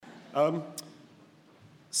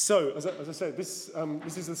So, as I said, this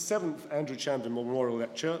is the 7th Andrew Chamblin Memorial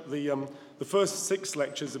Lecture. The first 6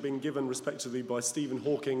 lectures have been given respectively by Stephen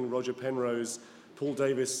Hawking, Roger Penrose, Paul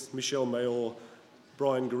Davis, Michel Mayor,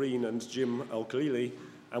 Brian Greene and Jim Al-Khalili,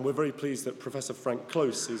 and we're very pleased that Professor Frank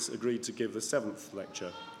Close has agreed to give the 7th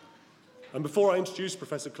lecture. And before I introduce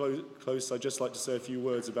Professor Close, I'd just like to say a few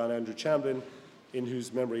words about Andrew Chamblin, in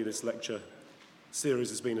whose memory this lecture series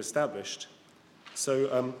has been established.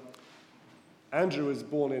 So, Andrew was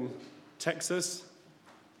born in Texas,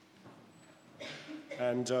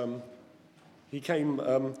 and he came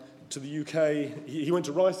to the UK. He went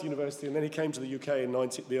to Rice University, and then he came to the UK in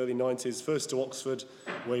the early 90s, first to Oxford,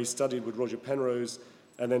 where he studied with Roger Penrose,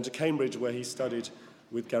 and then to Cambridge, where he studied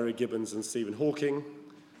with Gary Gibbons and Stephen Hawking.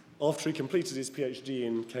 After he completed his PhD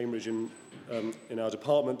in Cambridge in our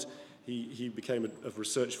department, he became a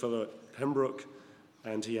research fellow at Pembroke,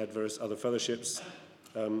 and he had various other fellowships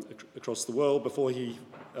across the world before he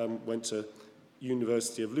went to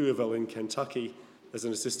University of Louisville in Kentucky as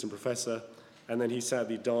an assistant professor, and then he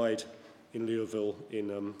sadly died in Louisville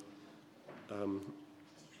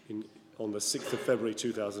on the 6th of February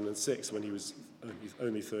 2006 when he was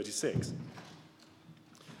only 36.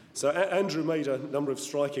 So Andrew made a number of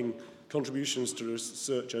striking contributions to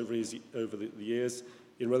research over the years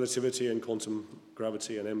in relativity and quantum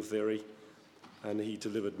gravity and M theory, and he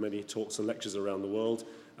delivered many talks and lectures around the world.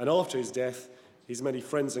 And after his death, his many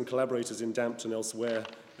friends and collaborators in Dampt and elsewhere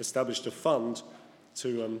established a fund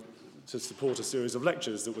to support a series of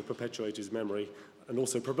lectures that would perpetuate his memory and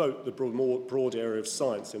also promote the more broad area of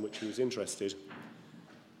science in which he was interested.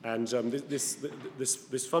 And this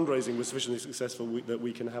fundraising was sufficiently successful that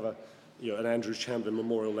we can have an Andrew Chamblin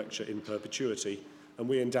Memorial Lecture in perpetuity. And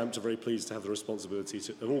we in Dampt are very pleased to have the responsibility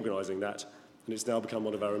of organising that. And it's now become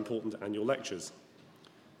one of our important annual lectures.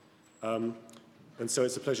 And so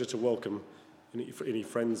it's a pleasure to welcome any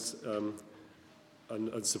friends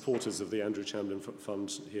and supporters of the Andrew Chamblin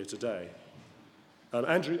Fund here today.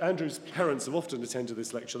 Andrew's parents have often attended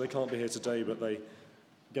this lecture. They can't be here today, but they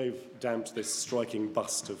gave Dampt this striking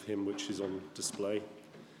bust of him, which is on display.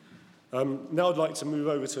 Now I'd like to move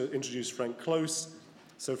over to introduce Frank Close.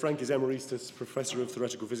 So Frank is Emeritus Professor of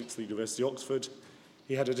Theoretical Physics at the University of Oxford.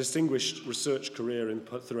 He had a distinguished research career in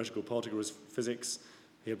theoretical particle physics.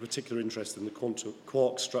 He had particular interest in the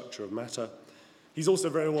quark structure of matter. He's also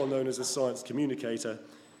very well known as a science communicator.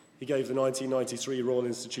 He gave the 1993 Royal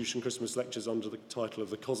Institution Christmas lectures under the title of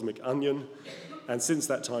The Cosmic Onion, and since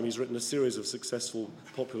that time he's written a series of successful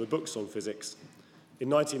popular books on physics. In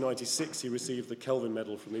 1996 he received the Kelvin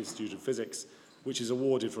Medal from the Institute of Physics, which is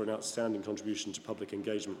awarded for an outstanding contribution to public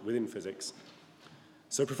engagement within physics.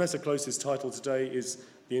 So Professor Close's title today is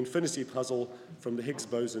The Infinity Puzzle from the Higgs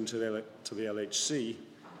Boson to the LHC,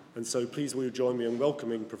 and so please will you join me in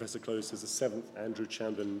welcoming Professor Close as the 7th Andrew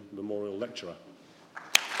Chamblin Memorial Lecturer.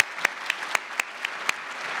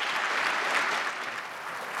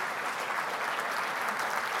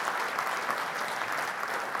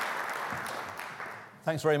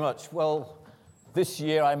 Thanks very much. Well, this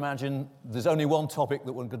year I imagine there's only one topic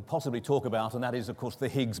that one could possibly talk about, and that is, of course, the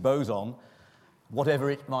Higgs boson, whatever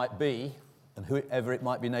it might be, and whoever it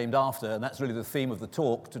might be named after, and that's really the theme of the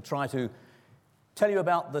talk, to try to tell you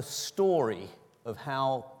about the story of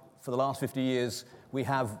how, for the last 50 years, we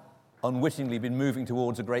have unwittingly been moving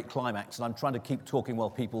towards a great climax, and I'm trying to keep talking while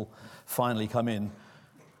people finally come in.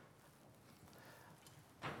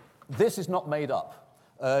 This is not made up.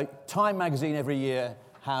 Time magazine every year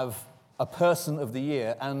have a person of the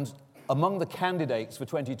year, and among the candidates for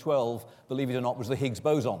 2012, believe it or not, was the Higgs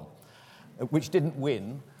boson, which didn't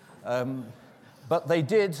win. But they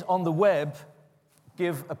did, on the web,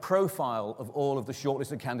 give a profile of all of the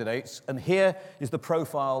shortlisted candidates, and here is the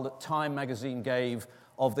profile that Time magazine gave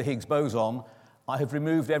of the Higgs boson. I have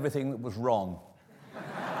removed everything that was wrong.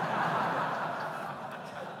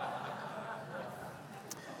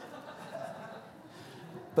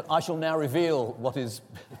 But I shall now reveal what is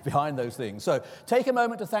behind those things. So take a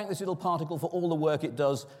moment to thank this little particle for all the work it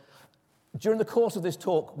does. During the course of this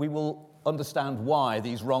talk, we will understand why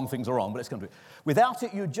these wrong things are wrong, but let's come to it. Without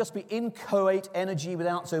it, you'd just be inchoate energy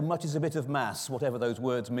without so much as a bit of mass, whatever those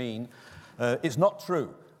words mean. It's not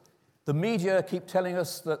true. The media keep telling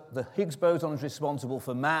us that the Higgs boson is responsible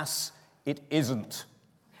for mass. It isn't.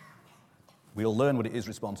 We'll learn what it is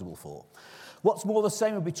responsible for. What's more, the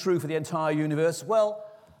same would be true for the entire universe. Well,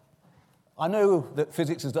 I know that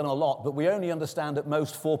physics has done a lot, but we only understand at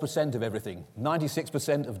most 4% of everything.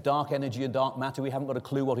 96% of dark energy and dark matter, we haven't got a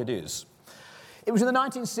clue what it is. It was in the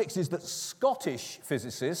 1960s that Scottish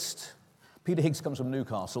physicist, Peter Higgs comes from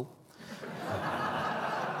Newcastle,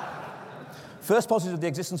 First posited the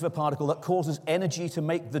existence of a particle that causes energy to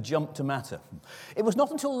make the jump to matter. It was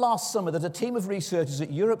not until last summer that a team of researchers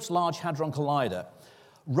at Europe's Large Hadron Collider,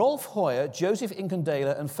 Rolf Hoyer, Joseph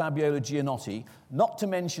Incandela, and Fabiola Gianotti, not to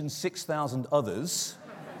mention 6,000 others,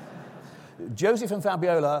 Joseph and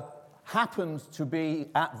Fabiola happened to be,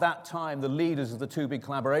 at that time, the leaders of the two big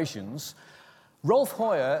collaborations. Rolf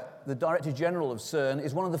Hoyer, the Director General of CERN,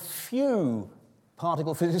 is one of the few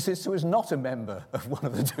particle physicists who is not a member of one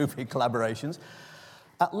of the two big collaborations,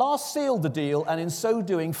 at last sealed the deal, and in so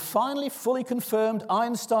doing, finally fully confirmed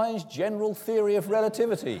Einstein's general theory of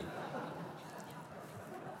relativity.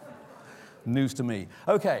 News to me.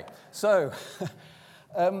 Okay, so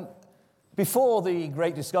before the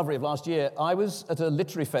great discovery of last year, I was at a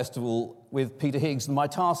literary festival with Peter Higgs, and my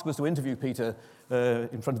task was to interview Peter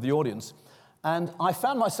in front of the audience. And I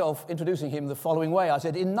found myself introducing him the following way. I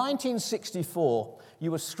said, in 1964,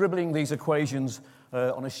 you were scribbling these equations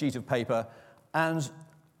on a sheet of paper, and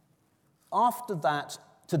after that,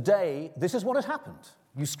 today, this is what had happened.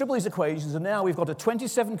 You scribble these equations, and now we've got a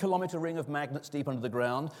 27-kilometer ring of magnets deep under the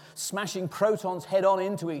ground, smashing protons head-on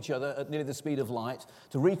into each other at nearly the speed of light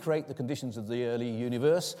to recreate the conditions of the early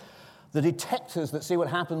universe. The detectors that see what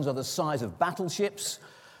happens are the size of battleships.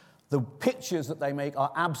 The pictures that they make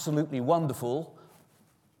are absolutely wonderful.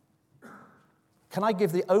 Can I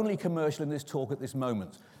give the only commercial in this talk at this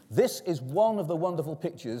moment? This is one of the wonderful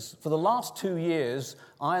pictures. For the last 2 years,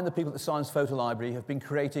 I and the people at the Science Photo Library have been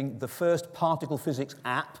creating the first particle physics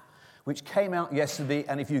app, which came out yesterday,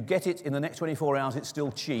 and if you get it in the next 24 hours, it's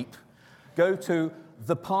still cheap. Go to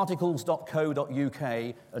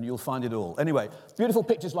theparticles.co.uk and you'll find it all. Anyway, beautiful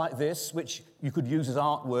pictures like this, which you could use as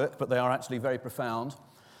artwork, but they are actually very profound.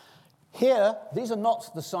 Here, these are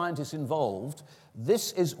not the scientists involved.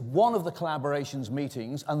 This is one of the collaboration's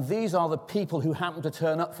meetings, and these are the people who happen to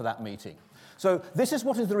turn up for that meeting. So this is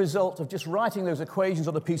what is the result of just writing those equations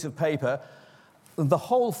on a piece of paper. The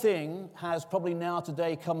whole thing has probably now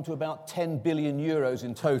today come to about 10 billion euros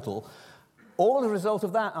in total. All as a result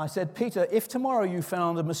of that, I said, Peter, if tomorrow you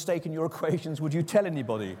found a mistake in your equations, would you tell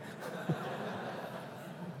anybody?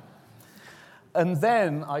 And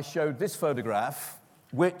then I showed this photograph,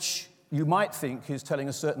 which you might think is telling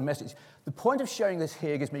a certain message. The point of showing this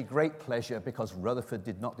here gives me great pleasure because Rutherford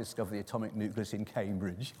did not discover the atomic nucleus in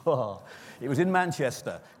Cambridge. It was in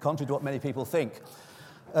Manchester, contrary to what many people think.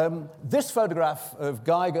 This photograph of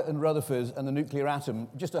Geiger and Rutherford and the nuclear atom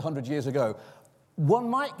just 100 years ago, one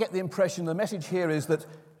might get the impression the message here is that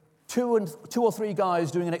two or three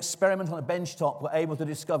guys doing an experiment on a benchtop were able to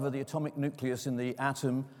discover the atomic nucleus in the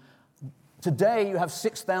atom. Today you have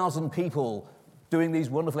 6,000 people doing these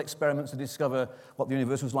wonderful experiments to discover what the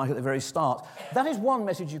universe was like at the very start. That is one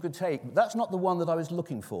message you could take, but that's not the one that I was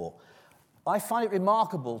looking for. I find it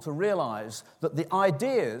remarkable to realize that the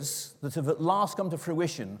ideas that have at last come to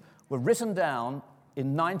fruition were written down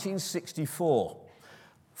in 1964,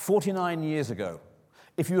 49 years ago.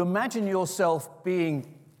 If you imagine yourself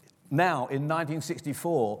being now in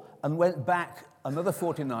 1964 and went back another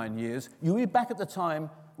 49 years, you'll be back at the time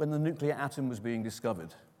when the nuclear atom was being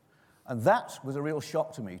discovered. And that was a real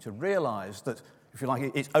shock to me, to realize that, if you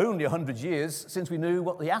like, it's only 100 years since we knew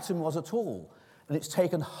what the atom was at all. And it's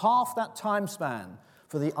taken half that time span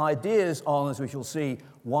for the ideas on, as we shall see,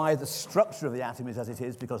 why the structure of the atom is as it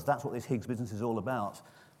is, because that's what this Higgs business is all about,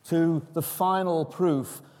 to the final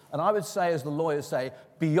proof. And I would say, as the lawyers say,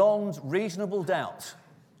 beyond reasonable doubt,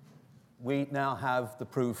 we now have the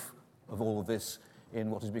proof of all of this in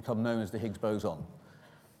what has become known as the Higgs Boson.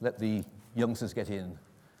 Let the youngsters get in.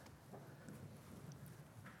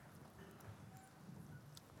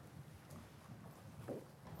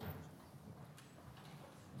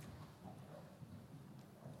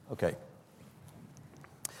 Okay.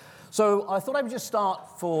 So I thought I would just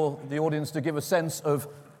start for the audience to give a sense of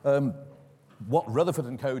what Rutherford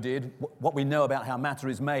and co. did, what we know about how matter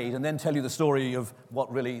is made, and then tell you the story of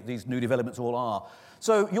what really these new developments all are.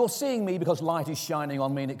 So you're seeing me because light is shining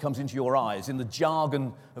on me and it comes into your eyes. In the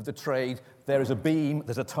jargon of the trade, there is a beam,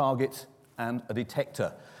 there's a target, and a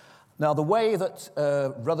detector. Now, the way that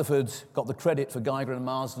Rutherford got the credit for Geiger and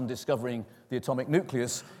Marsden discovering the atomic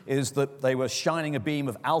nucleus is that they were shining a beam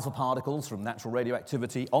of alpha particles from natural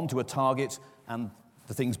radioactivity onto a target, and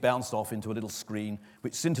the things bounced off into a little screen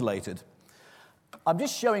which scintillated. I'm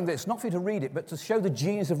just showing this, not for you to read it, but to show the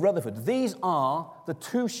genius of Rutherford. These are the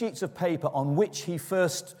two sheets of paper on which he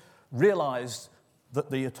first realized that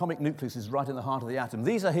the atomic nucleus is right in the heart of the atom.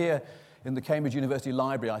 These are here in the Cambridge University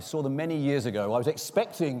Library. I saw them many years ago. I was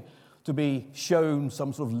expecting to be shown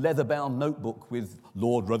some sort of leather-bound notebook with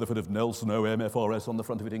Lord Rutherford of Nelson OMFRS on the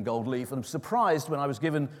front of it in gold leaf, and I'm surprised when I was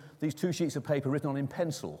given these two sheets of paper written on in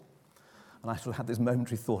pencil. And I sort of had this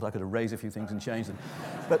momentary thought I could erase a few things and change them.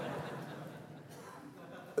 But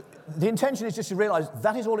the intention is just to realize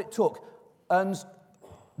that is all it took. And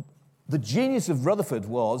the genius of Rutherford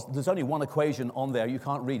was there's only one equation on there. You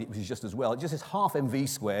can't read it, which is just as well. It just says half mv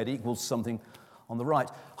squared equals something on the right.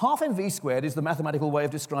 Half mv squared is the mathematical way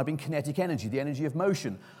of describing kinetic energy, the energy of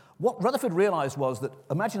motion. What Rutherford realized was that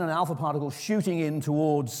imagine an alpha particle shooting in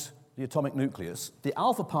towards the atomic nucleus. The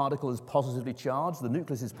alpha particle is positively charged, the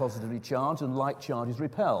nucleus is positively charged, and like charges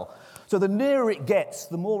repel. So the nearer it gets,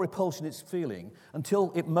 the more repulsion it's feeling,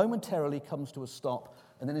 until it momentarily comes to a stop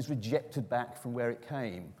and then is rejected back from where it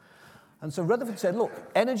came. And so Rutherford said, look,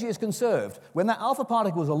 energy is conserved. When that alpha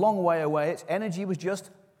particle was a long way away, its energy was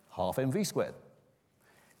just half mv squared.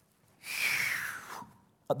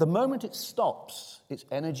 At the moment it stops, its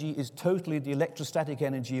energy is totally the electrostatic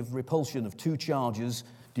energy of repulsion of two charges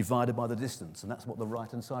divided by the distance, and that's what the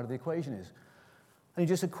right-hand side of the equation is. And he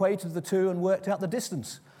just equated the two and worked out the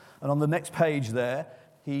distance. And on the next page there,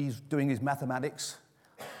 he's doing his mathematics.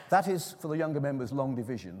 That is, for the younger members, long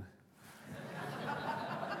division.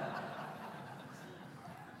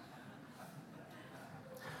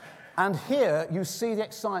 And here you see the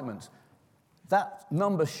excitement. That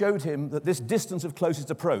number showed him that this distance of closest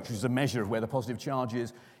approach, which is a measure of where the positive charge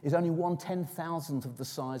is only 1/10,000th of the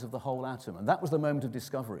size of the whole atom. And that was the moment of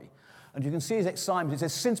discovery. And you can see his excitement. It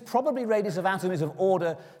says, since probably radius of atom is of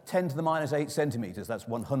order 10 to the minus 8 centimeters, that's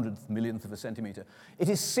 100th millionth of a centimeter, it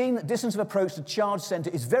is seen that distance of approach to charge center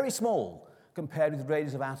is very small compared with the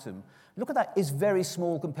radius of atom. Look at that, is very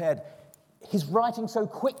small compared. He's writing so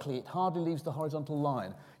quickly it hardly leaves the horizontal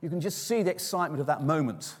line. You can just see the excitement of that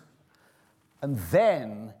moment. And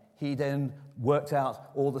then he worked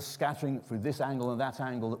out all the scattering through this angle and that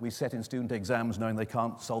angle that we set in student exams, knowing they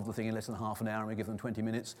can't solve the thing in less than half an hour and we give them 20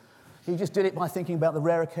 minutes. He just did it by thinking about the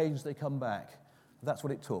rare occasions they come back. That's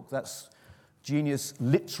what it took. That's genius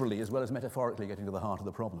literally as well as metaphorically getting to the heart of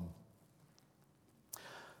the problem.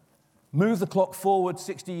 Move the clock forward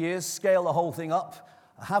 60 years, scale the whole thing up,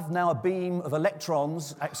 have now a beam of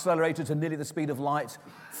electrons accelerated to nearly the speed of light,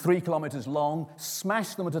 3 kilometers long,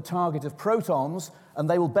 smash them at a target of protons, and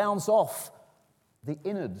they will bounce off the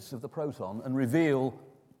innards of the proton and reveal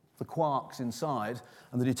the quarks inside.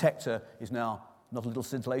 And the detector is now not a little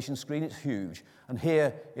scintillation screen, it's huge. And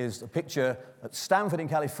here is a picture at Stanford in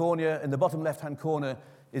California. In the bottom left-hand corner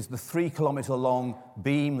is the 3-kilometer-long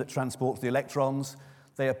beam that transports the electrons.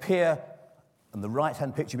 They appear. And the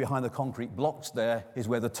right-hand picture behind the concrete blocks there is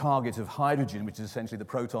where the target of hydrogen, which is essentially the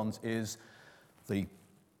protons, is. The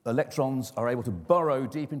electrons are able to burrow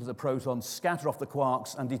deep into the protons, scatter off the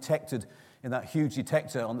quarks, and detected in that huge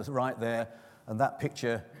detector on the right there. And that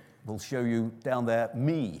picture will show you down there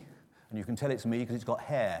me. And you can tell it's me because it's got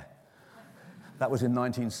hair. That was in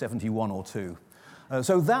 1971 or two.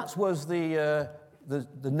 So that was the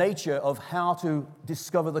nature of how to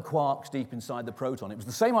discover the quarks deep inside the proton. It was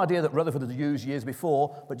the same idea that Rutherford had used years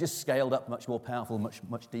before, but just scaled up, much more powerful,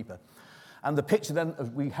 much deeper. And the picture then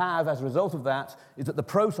we have as a result of that is that the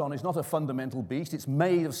proton is not a fundamental beast. It's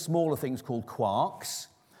made of smaller things called quarks.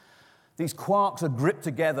 These quarks are gripped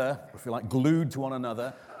together, if you like, glued to one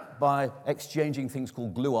another, by exchanging things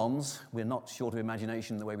called gluons. We're not short of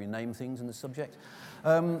imagination in the way we name things in this subject.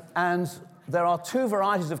 And there are two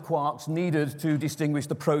varieties of quarks needed to distinguish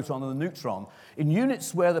the proton and the neutron. In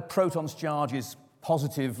units where the proton's charge is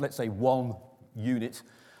positive, let's say 1 unit,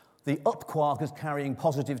 the up quark is carrying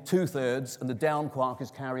positive 2/3 and the down quark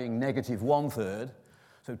is carrying negative 1/3.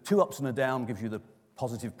 So 2 ups and a down gives you the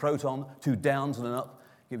positive proton, 2 downs and an up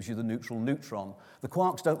gives you the neutral neutron. The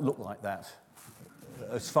quarks don't look like that,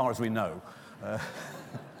 as far as we know.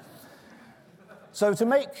 So to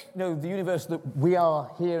make the universe that we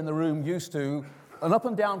are here in the room used to, an up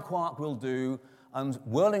and down quark will do, and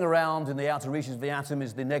whirling around in the outer reaches of the atom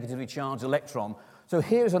is the negatively charged electron. So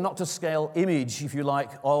here's a not-to-scale image, if you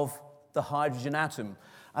like, of the hydrogen atom.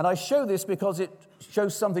 And I show this because it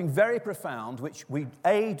shows something very profound, which we,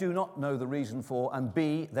 A, do not know the reason for, and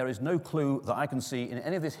B, there is no clue that I can see in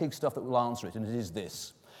any of this Higgs stuff that will answer it, and it is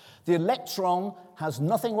this. The electron has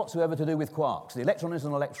nothing whatsoever to do with quarks. The electron is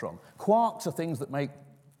an electron. Quarks are things that make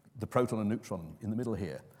the proton and neutron in the middle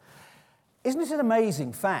here. Isn't it an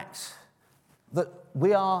amazing fact that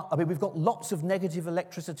we've got lots of negative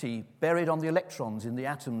electricity buried on the electrons in the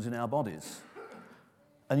atoms in our bodies,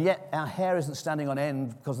 and yet our hair isn't standing on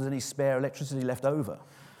end because there's any spare electricity left over?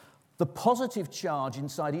 The positive charge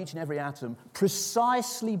inside each and every atom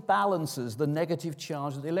precisely balances the negative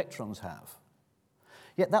charge that the electrons have.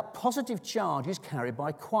 Yet that positive charge is carried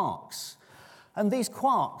by quarks. And these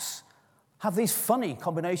quarks have these funny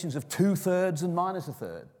combinations of 2/3 and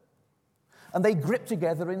 -1/3. And they grip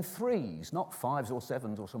together in threes, not fives or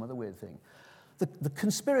sevens or some other weird thing. The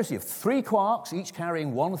conspiracy of three quarks, each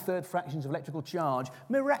carrying 1/3 fractions of electrical charge,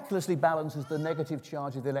 miraculously balances the negative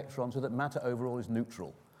charge of the electron so that matter overall is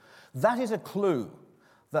neutral. That is a clue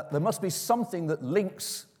that there must be something that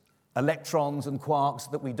links electrons and quarks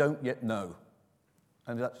that we don't yet know.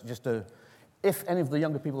 And that's just if any of the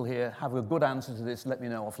younger people here have a good answer to this, let me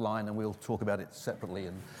know offline and we'll talk about it separately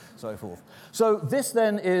and so forth. So this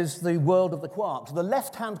then is the world of the quarks. The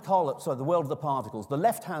left-hand column, the world of the particles. The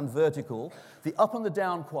left-hand vertical, the up and the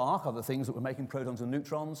down quark are the things that were making protons and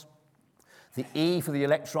neutrons. The E for the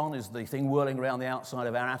electron is the thing whirling around the outside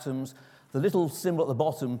of our atoms. The little symbol at the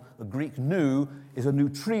bottom, the Greek nu, is a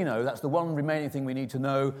neutrino. That's the one remaining thing we need to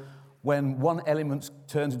know. When one element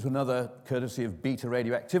turns into another, courtesy of beta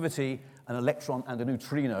radioactivity, an electron and a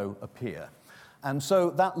neutrino appear. And so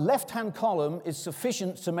that left-hand column is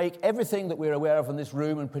sufficient to make everything that we're aware of in this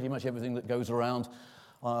room and pretty much everything that goes around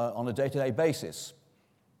on a day-to-day basis.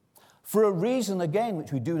 For a reason, again,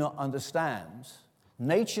 which we do not understand,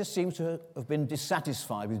 nature seems to have been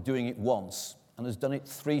dissatisfied with doing it once and has done it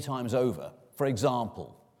 3 times over. For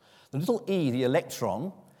example, the little e, the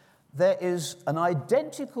electron, there is an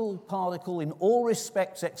identical particle in all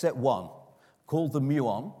respects except one, called the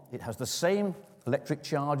muon. It has the same electric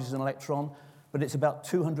charge as an electron, but it's about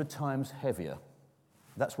 200 times heavier.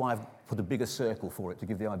 That's why I've put a bigger circle for it, to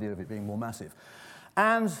give the idea of it being more massive.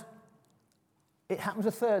 And it happens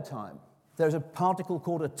a third time. There's a particle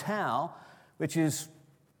called a tau, which is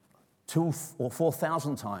 2,000 or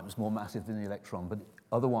 4,000 times more massive than the electron, but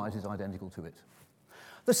otherwise is identical to it.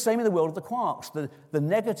 The same in the world of the quarks. The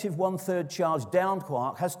negative 1/3 charge down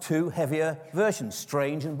quark has 2 heavier versions,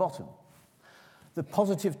 strange and bottom. The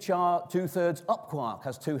positive 2/3 up quark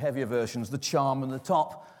has 2 heavier versions, the charm and the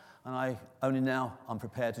top, and I'm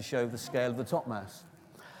prepared to show the scale of the top mass.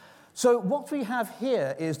 So what we have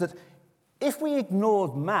here is that if we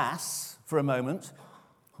ignored mass for a moment,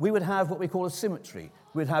 we would have what we call a symmetry.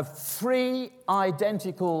 We'd have 3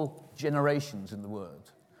 identical generations in the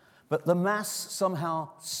world. But the mass somehow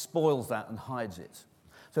spoils that and hides it.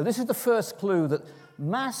 So this is the first clue that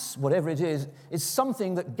mass, whatever it is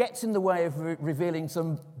something that gets in the way of revealing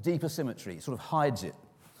some deeper symmetry. It sort of hides it.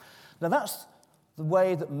 Now that's the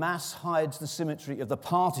way that mass hides the symmetry of the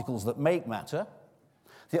particles that make matter.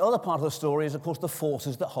 The other part of the story is, of course, the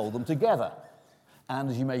forces that hold them together. And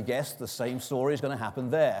as you may guess, the same story is going to happen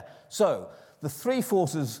there. So the 3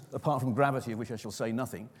 forces, apart from gravity, of which I shall say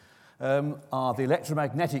nothing, are the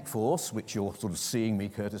electromagnetic force, which you're sort of seeing me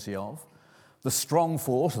courtesy of, the strong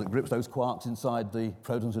force that grips those quarks inside the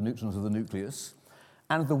protons and neutrons of the nucleus,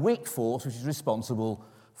 and the weak force, which is responsible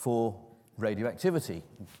for radioactivity,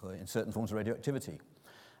 in certain forms of radioactivity.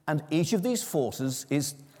 And each of these forces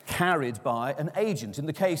is carried by an agent. In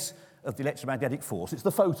the case of the electromagnetic force, it's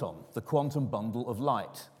the photon, the quantum bundle of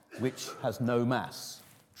light, which has no mass,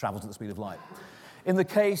 travels at the speed of light. In the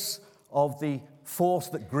case of the force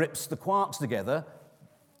that grips the quarks together,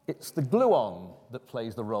 it's the gluon that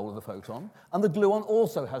plays the role of the photon, and the gluon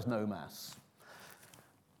also has no mass.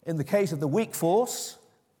 In the case of the weak force,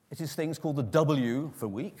 it is things called the W for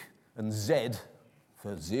weak, and Z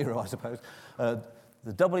for zero, I suppose,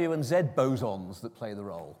 the W and Z bosons that play the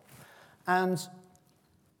role. And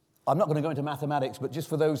I'm not going to go into mathematics, but just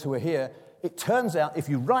for those who are here, it turns out if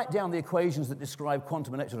you write down the equations that describe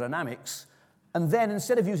quantum electrodynamics, and then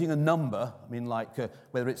instead of using a number,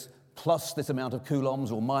 whether it's plus this amount of coulombs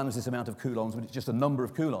or minus this amount of coulombs, but it's just a number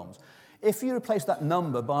of coulombs, if you replace that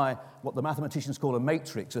number by what the mathematicians call a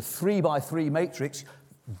matrix, a 3x3 matrix,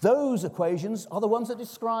 those equations are the ones that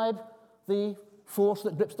describe the force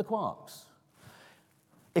that grips the quarks.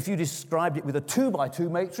 If you described it with a 2x2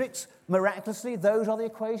 matrix, miraculously, those are the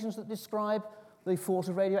equations that describe the force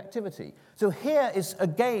of radioactivity. So here is,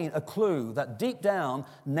 again, a clue that deep down,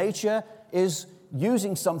 nature is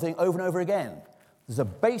using something over and over again. There's a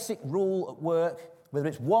basic rule at work, whether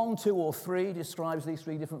it's 1, 2, or 3, describes these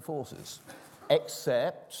 3 different forces,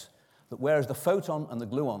 except that whereas the photon and the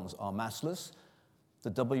gluons are massless, the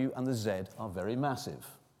W and the Z are very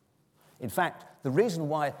massive. In fact, the reason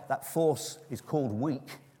why that force is called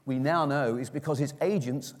weak, we now know, is because its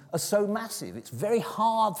agents are so massive. It's very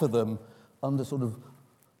hard for them, under sort of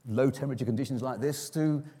low-temperature conditions like this,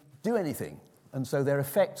 to do anything. And so their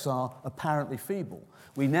effects are apparently feeble.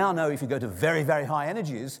 We now know if you go to very, very high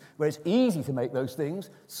energies, where it's easy to make those things,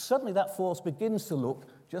 suddenly that force begins to look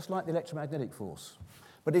just like the electromagnetic force.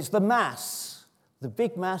 But it's the mass, the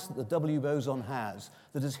big mass that the W boson has,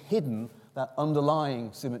 that has hidden that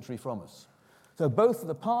underlying symmetry from us. So both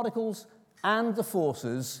the particles and the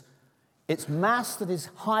forces, it's mass that is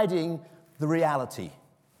hiding the reality.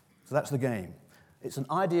 So that's the game. It's an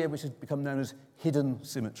idea which has become known as hidden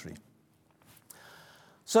symmetry.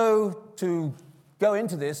 So to go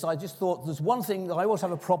into this, I just thought there's one thing that I always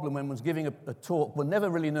have a problem when one's giving a talk. One never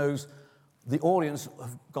really knows. The audience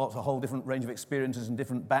have got a whole different range of experiences and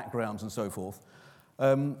different backgrounds and so forth.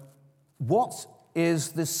 What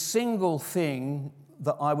is the single thing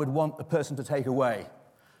that I would want a person to take away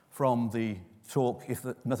from the talk if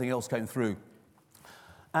nothing else came through?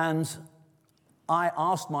 And I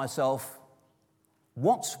asked myself,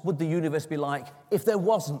 what would the universe be like if there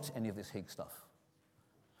wasn't any of this Higgs stuff?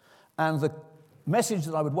 And the message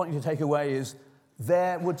that I would want you to take away is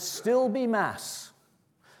there would still be mass.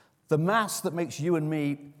 The mass that makes you and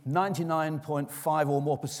me, 99.5 or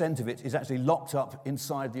more % of it is actually locked up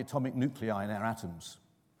inside the atomic nuclei in our atoms.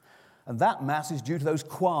 And that mass is due to those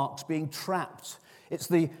quarks being trapped. It's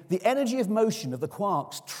the energy of motion of the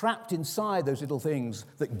quarks trapped inside those little things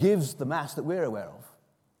that gives the mass that we're aware of.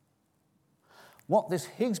 What this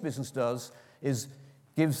Higgs business does is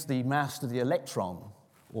gives the mass to the electron,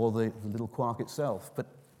 or the little quark itself. But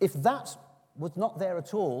if that was not there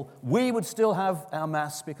at all, we would still have our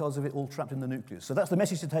mass because of it all trapped in the nucleus. So that's the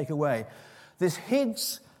message to take away. This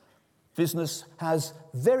Higgs business has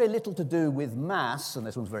very little to do with mass, and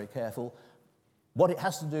this one's very careful. What it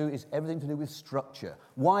has to do is everything to do with structure.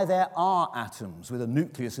 Why there are atoms with a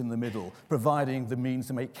nucleus in the middle, providing the means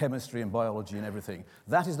to make chemistry and biology and everything.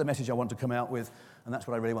 That is the message I want to come out with, and that's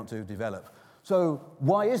what I really want to develop. So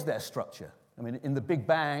why is there structure? I mean, in the Big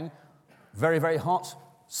Bang, very, very hot,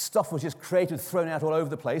 stuff was just created, thrown out all over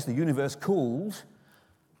the place. The universe cooled.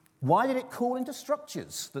 Why did it cool into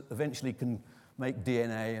structures that eventually can make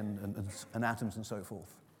DNA and atoms and so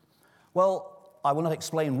forth? Well, I will not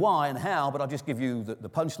explain why and how, but I'll just give you the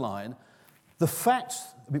punchline. The fact,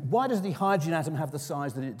 why does the hydrogen atom have the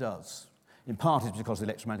size that it does? In part, it's because the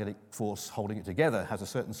electromagnetic force holding it together has a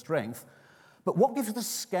certain strength. But what gives it the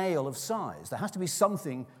scale of size? There has to be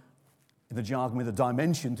something, in the jargon, with a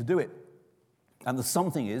dimension to do it. And the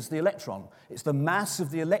something is the electron. It's the mass of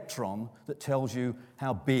the electron that tells you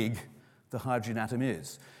how big the hydrogen atom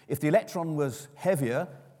is. If the electron was heavier,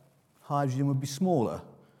 hydrogen would be smaller.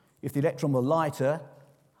 If the electron were lighter,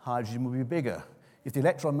 hydrogen would be bigger. If the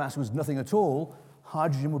electron mass was nothing at all,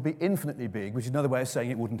 hydrogen would be infinitely big, which is another way of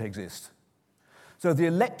saying it wouldn't exist. So the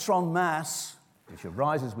electron mass, which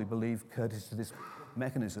arises, we believe, courtesy to this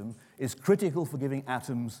mechanism, is critical for giving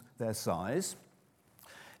atoms their size.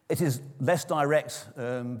 It is less direct,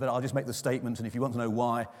 but I'll just make the statement, and if you want to know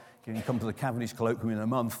why, you can come to the Cavendish colloquium in a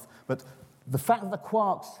month. But the fact that the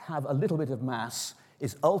quarks have a little bit of mass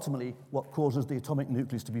is ultimately what causes the atomic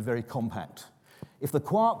nucleus to be very compact. If the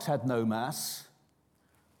quarks had no mass,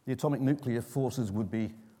 the atomic nuclear forces would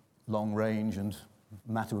be long range and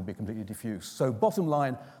matter would be completely diffuse. So bottom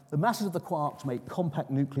line, the masses of the quarks make compact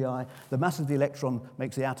nuclei, the mass of the electron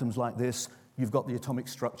makes the atoms like this. You've got the atomic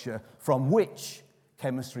structure from which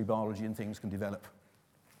chemistry, biology, and things can develop.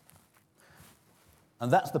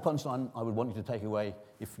 And that's the punchline I would want you to take away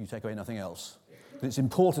if you take away nothing else. It's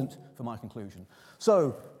important for my conclusion.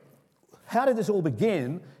 So, how did this all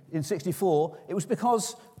begin in '64? It was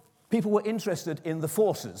because people were interested in the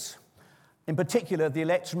forces, in particular the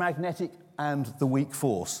electromagnetic and the weak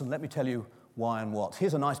force. And let me tell you why and what.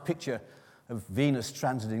 Here's a nice picture of Venus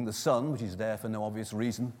transiting the sun, which is there for no obvious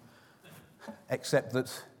reason, except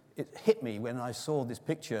that it hit me when I saw this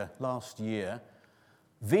picture last year.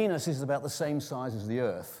 Venus is about the same size as the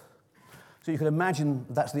Earth. So you can imagine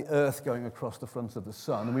that's the Earth going across the front of the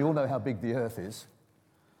sun, and we all know how big the Earth is.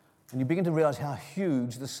 And you begin to realize how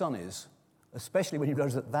huge the sun is, especially when you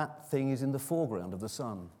realize that that thing is in the foreground of the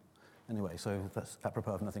sun. Anyway, so that's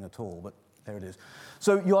apropos of nothing at all, but there it is.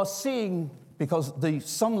 So you are seeing, because the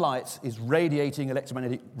sunlight is radiating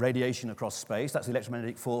electromagnetic radiation across space, that's the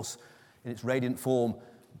electromagnetic force in its radiant form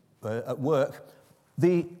at work.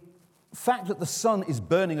 The fact that the sun is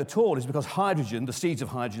burning at all is because hydrogen, the seeds of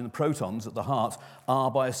hydrogen, the protons at the heart,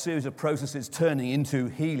 are by a series of processes turning into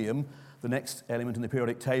helium, the next element in the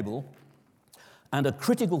periodic table. And a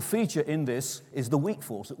critical feature in this is the weak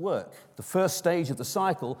force at work. The first stage of the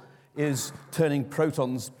cycle is turning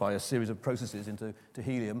protons by a series of processes into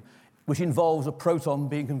helium, which involves a proton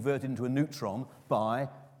being converted into a neutron by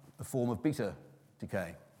a form of beta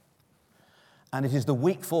decay. And it is the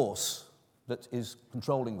weak force that is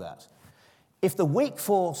controlling that. If the weak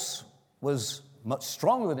force was much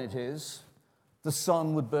stronger than it is, the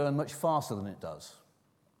sun would burn much faster than it does.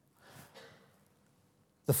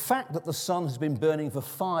 The fact that the sun has been burning for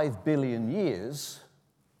 5 billion years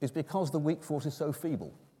is because the weak force is so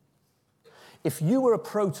feeble. If you were a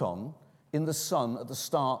proton in the sun at the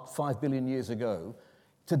start 5 billion years ago,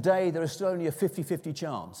 Today, there is still only a 50-50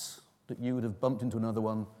 chance that you would have bumped into another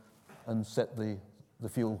one and set the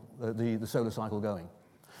solar cycle going.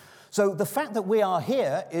 So the fact that we are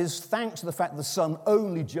here is thanks to the fact that the sun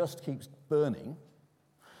only just keeps burning,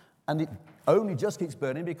 and it only just keeps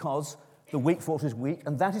burning because the weak force is weak,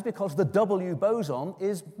 and that is because the W boson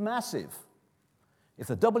is massive. If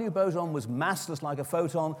the W boson was massless like a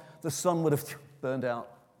photon, the sun would have burned out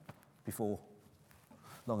before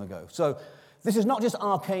long ago. So this is not just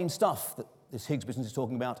arcane stuff that this Higgs business is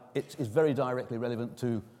talking about. It is very directly relevant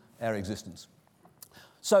to our existence.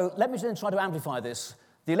 So let me then try to amplify this.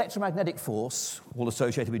 The electromagnetic force, all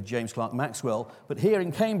associated with James Clerk Maxwell, but here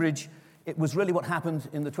in Cambridge, it was really what happened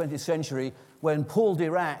in the 20th century when Paul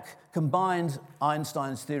Dirac combined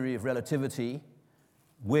Einstein's theory of relativity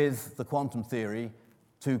with the quantum theory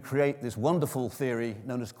to create this wonderful theory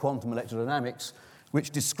known as quantum electrodynamics,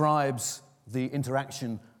 which describes the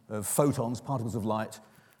interaction of photons, particles of light,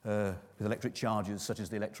 with electric charges, such as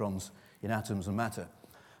the electrons in atoms and matter.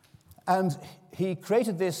 And he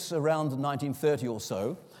created this around 1930 or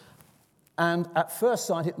so, and at first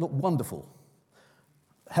sight it looked wonderful.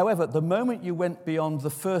 However, the moment you went beyond the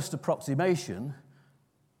first approximation,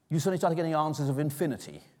 you suddenly started getting answers of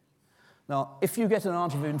infinity. Now, if you get an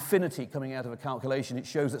answer of infinity coming out of a calculation, it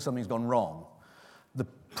shows that something's gone wrong. The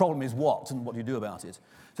problem is what, and what do you do about it?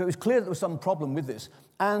 So it was clear that there was some problem with this.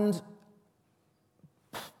 And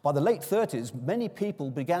by the late 30s, many people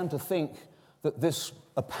began to think that this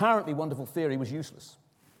apparently wonderful theory was useless.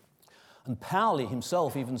 And Pauli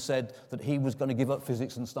himself even said that he was going to give up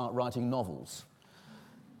physics and start writing novels,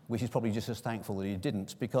 which is probably just as thankful that he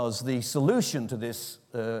didn't, because the solution to this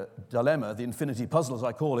dilemma, the infinity puzzle as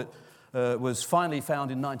I call it, was finally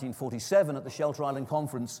found in 1947 at the Shelter Island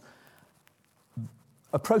Conference,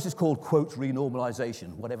 a process called, quote,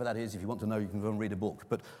 renormalization. Whatever that is, if you want to know, you can go and read a book.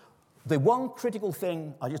 But the one critical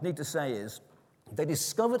thing I just need to say is they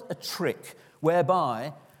discovered a trick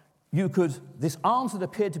whereby you could, this answer that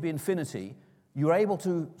appeared to be infinity, you were able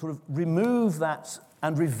to sort of remove that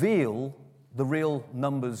and reveal the real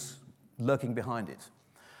numbers lurking behind it.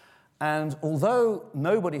 And although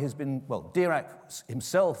nobody has been, well, Dirac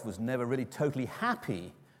himself was never really totally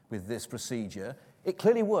happy with this procedure, it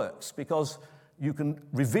clearly works because you can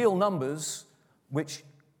reveal numbers which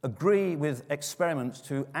agree with experiments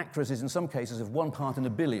to accuracies in some cases of 1 part in a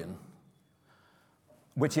billion,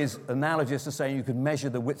 which is analogous to saying you could measure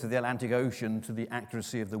the width of the Atlantic Ocean to the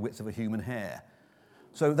accuracy of the width of a human hair.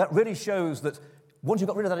 So that really shows that once you've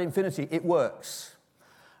got rid of that infinity, it works.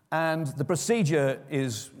 And the procedure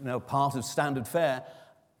is part of standard fare.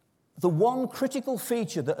 The one critical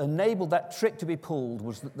feature that enabled that trick to be pulled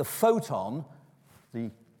was that the photon, the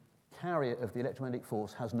carrier of the electromagnetic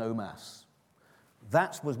force, has no mass.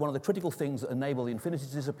 That was one of the critical things that enabled the infinity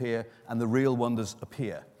to disappear and the real wonders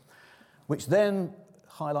appear, which then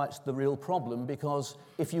highlights the real problem, because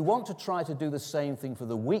if you want to try to do the same thing for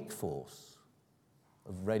the weak force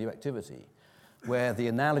of radioactivity, where the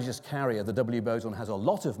analogous carrier, the W boson, has a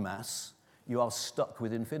lot of mass, you are stuck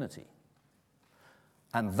with infinity.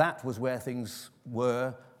 And that was where things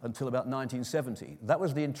were until about 1970. That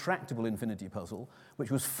was the intractable infinity puzzle, which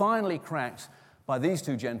was finally cracked by these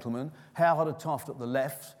two gentlemen, Howard Toft at the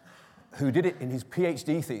left, who did it in his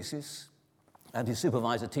PhD thesis, and his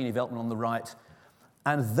supervisor, Tini Veltman, on the right.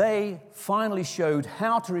 And they finally showed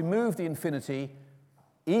how to remove the infinity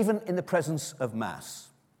even in the presence of mass.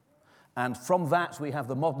 And from that, we have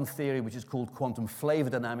the modern theory, which is called quantum flavor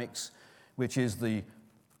dynamics, which is the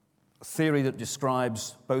theory that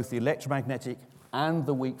describes both the electromagnetic and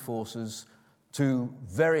the weak forces to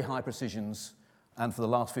very high precisions, and for the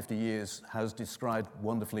last 50 years has described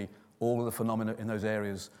wonderfully all of the phenomena in those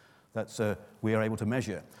areas that we are able to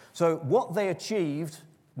measure. So what they achieved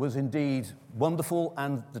was indeed wonderful,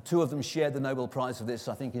 and the two of them shared the Nobel Prize for this,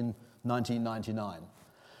 I think, in 1999,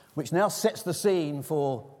 which now sets the scene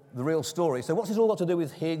for the real story. So what's this all got to do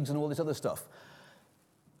with Higgs and all this other stuff?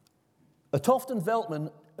 Toft and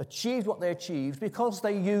Veltman achieved what they achieved because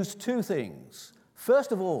they used two things.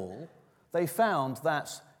 First of all, they found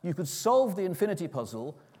that you could solve the infinity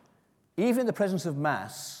puzzle, even in the presence of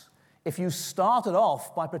mass, if you started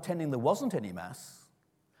off by pretending there wasn't any mass,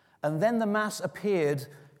 and then the mass appeared,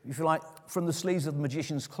 if you like, from the sleeves of the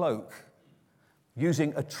magician's cloak,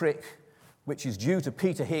 using a trick which is due to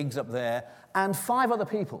Peter Higgs up there, and 5 other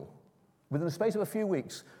people. Within the space of a few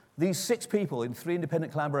weeks, these 6 people in 3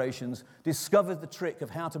 independent collaborations discovered the trick of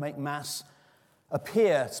how to make mass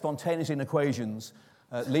appear spontaneously in equations,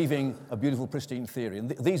 leaving a beautiful, pristine theory. And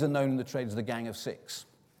these are known in the trade as the Gang of 6.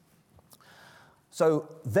 So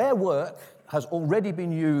their work has already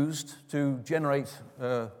been used to generate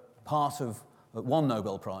part of one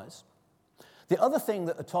Nobel Prize. The other thing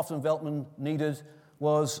that Toft and Veltman needed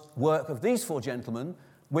was work of these four gentlemen,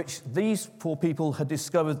 which these four people had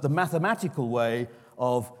discovered the mathematical way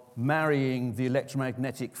of marrying the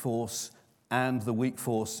electromagnetic force and the weak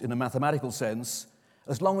force in a mathematical sense,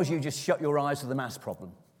 as long as you just shut your eyes to the mass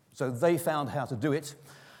problem. So they found how to do it,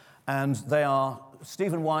 and they are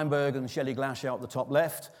Stephen Weinberg and Shelley Glashow at the top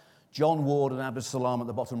left, John Ward and Abdus Salam at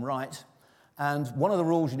the bottom right. And one of the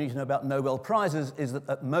rules you need to know about Nobel Prizes is that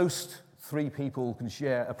at most 3 people can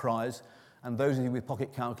share a prize, and those of you with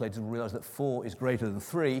pocket calculators will realize that 4 is greater than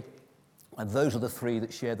 3, and those are the 3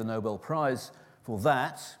 that share the Nobel Prize for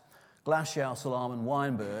that: Glashow, Salam, and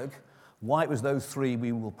Weinberg. Why it was those 3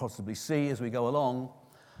 we will possibly see as we go along.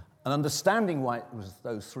 And understanding why it was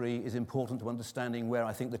those 3 is important to understanding where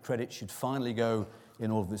I think the credit should finally go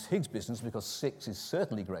in all of this Higgs business, because 6 is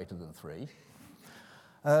certainly greater than 3.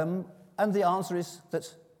 And the answer is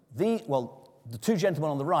that the 2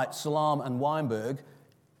 gentlemen on the right, Salam and Weinberg,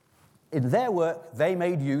 in their work, they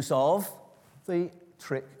made use of the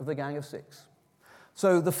trick of the Gang of 6.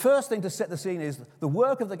 So the first thing to set the scene is the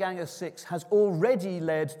work of the Gang of 6 has already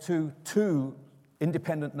led to 2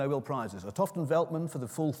 independent Nobel Prizes, a Toft and Veltman for the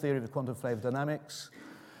full theory of quantum flavor dynamics,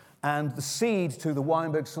 and the seed to the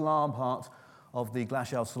Weinberg-Salam part of the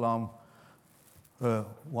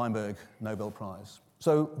Glashow-Salam-Weinberg Nobel Prize.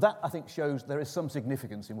 So that, I think, shows there is some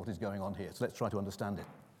significance in what is going on here. So let's try to understand it.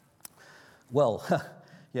 Well,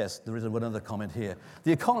 yes, there is another comment here.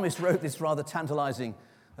 The Economist wrote this rather tantalizing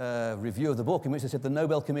review of the book in which they said the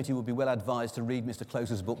Nobel Committee would be well advised to read Mr.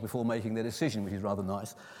 Close's book before making their decision, which is rather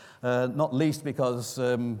nice. Not least because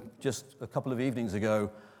just a couple of evenings ago,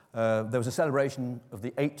 there was a celebration of the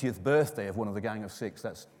 80th birthday of one of the Gang of 6,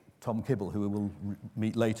 that's Tom Kibble, who we will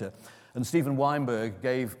meet later. And Stephen Weinberg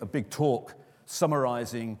gave a big talk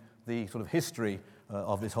summarizing the sort of history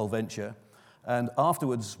of this whole venture. And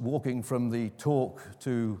afterwards, walking from the talk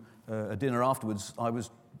to a dinner afterwards, I was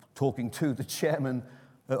talking to the chairman.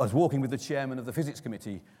 I was walking with the chairman of the physics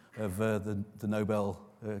committee of the Nobel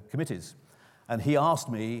committees. And he asked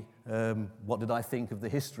me what did I think of the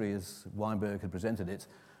history as Weinberg had presented it.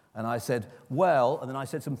 And I said, well, and then I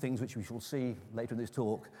said some things which we shall see later in this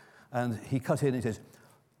talk. And he cut in and he says,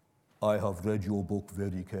 I have read your book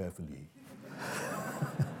very carefully.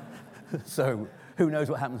 So who knows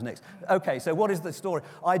what happens next? Okay, so what is the story?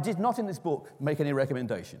 I did not in this book make any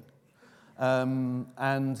recommendation.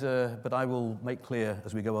 But I will make clear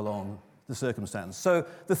as we go along the circumstance. So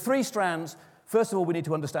the 3 strands, first of all, we need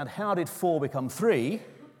to understand how did 4 become 3?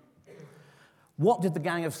 What did the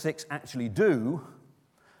Gang of 6 actually do?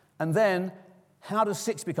 And then, how does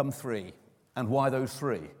 6 become 3? And why those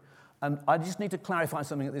 3? And I just need to clarify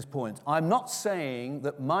something at this point. I'm not saying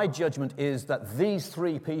that my judgment is that these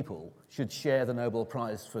 3 people should share the Nobel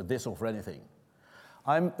Prize for this or for anything.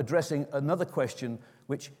 I'm addressing another question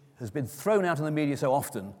which has been thrown out in the media so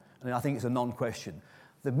often, and I think it's a non-question.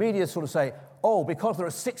 The media sort of say, oh, because there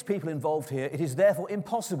are 6 people involved here, it is therefore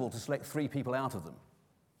impossible to select 3 people out of them.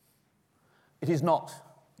 It is not,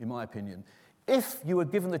 in my opinion. If you were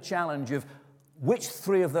given the challenge of which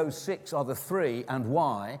 3 of those 6 are the 3 and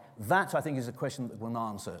why, that, I think, is a question that we'll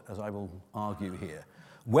answer, as I will argue here.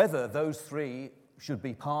 Whether those 3 should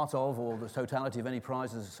be part of or the totality of any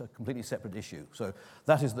prize is a completely separate issue. So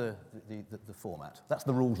that is the format. That's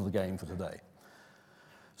the rules of the game for today.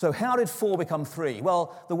 So how did 4 become 3?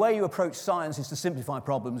 Well, the way you approach science is to simplify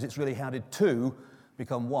problems. It's really how did 2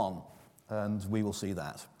 become 1? And we will see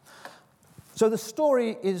that. So the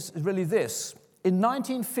story is really this. In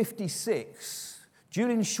 1956,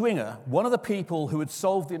 Julian Schwinger, one of the people who had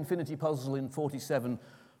solved the infinity puzzle in 47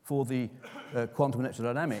 for the quantum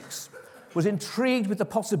electrodynamics, was intrigued with the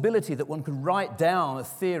possibility that one could write down a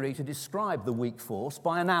theory to describe the weak force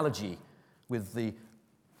by analogy with the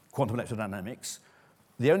quantum electrodynamics.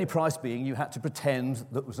 The only price being you had to pretend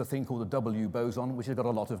that there was a thing called the W boson, which had got a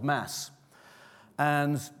lot of mass.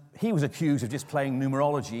 And he was accused of just playing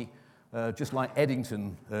numerology, just like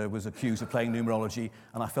Eddington was accused of playing numerology,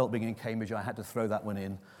 and I felt being in Cambridge I had to throw that one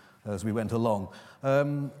in as we went along.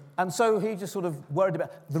 And so he just sort of worried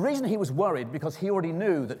about... The reason he was worried, because he already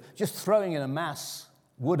knew that just throwing in a mass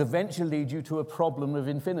would eventually lead you to a problem of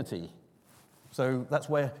infinity. So that's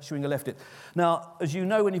where Schwinger left it. Now, as you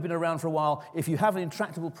know when you've been around for a while, if you have an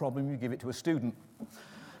intractable problem, you give it to a student.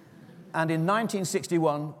 And in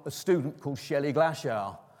 1961, a student called Shelley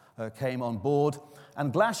Glashow came on board.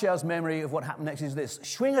 And Glashow's memory of what happened next is this.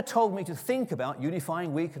 Schwinger told me to think about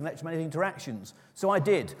unifying weak and electromagnetic interactions. So I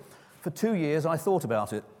did. For 2 years, I thought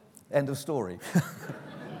about it. End of story.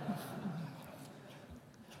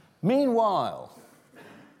 Meanwhile,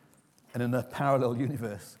 and in a parallel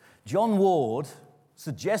universe, John Ward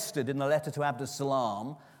suggested in a letter to Abdus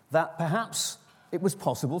Salam that perhaps it was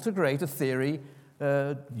possible to create a theory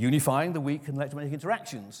unifying the weak and electromagnetic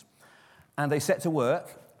interactions. And they set to work,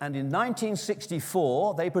 and in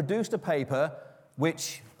 1964, they produced a paper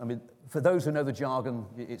which, I mean, for those who know the jargon,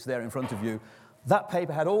 it's there in front of you. That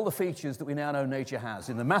paper had all the features that we now know nature has.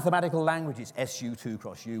 In the mathematical language, it's SU2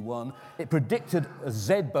 cross U1. It predicted a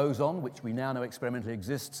Z boson, which we now know experimentally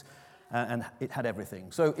exists, and it had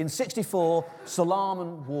everything. So in 64, Salam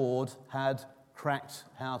and Ward had cracked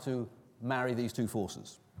how to marry these two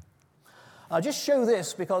forces. I'll just show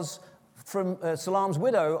this because from Salam's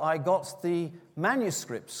widow, I got the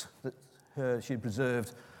manuscripts that she'd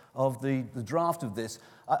preserved of the draft of this.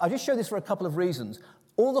 I just show this for a couple of reasons.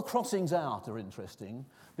 All the crossings out are interesting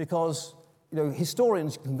because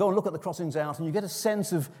historians can go and look at the crossings out and you get a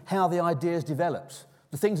sense of how the ideas developed.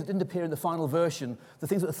 The things that didn't appear in the final version, the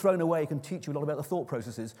things that are thrown away can teach you a lot about the thought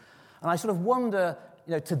processes. And I sort of wonder,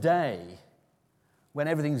 today, when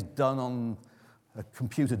everything's done on a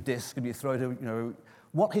computer disk and you throw it,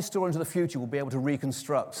 what historians of the future will be able to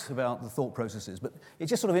reconstruct about the thought processes. But it's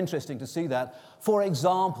just sort of interesting to see that. For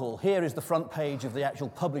example, here is the front page of the actual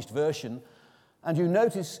published version, and you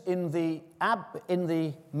notice in the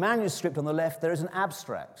manuscript on the left there is an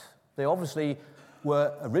abstract. They obviously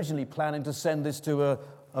were originally planning to send this to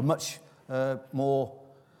a much more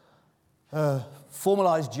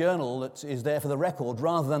formalized journal that is there for the record,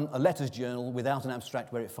 rather than a letters journal without an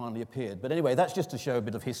abstract where it finally appeared. But anyway, that's just to show a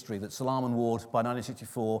bit of history that Salam and Ward, by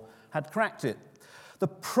 1964, had cracked it. The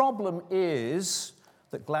problem is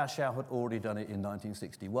that Glasgow had already done it in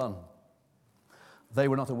 1961. They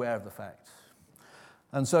were not aware of the fact.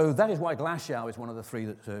 And so that is why Glasgow is one of the three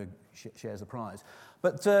that shares the prize.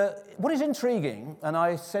 But what is intriguing, and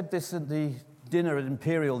I said this at the dinner at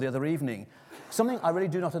Imperial the other evening, something I really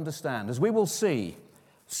do not understand. As we will see,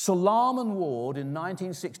 Salam and Ward in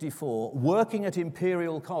 1964, working at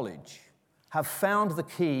Imperial College, have found the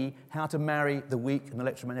key how to marry the weak and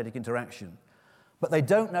electromagnetic interaction. But they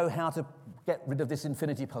don't know how to get rid of this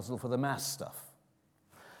infinity puzzle for the mass stuff.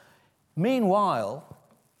 Meanwhile,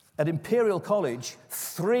 at Imperial College,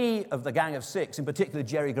 3 of the Gang of 6, in particular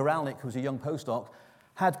Jerry Guralnick, who was a young postdoc,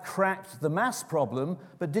 had cracked the mass problem,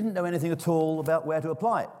 but didn't know anything at all about where to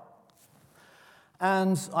apply it.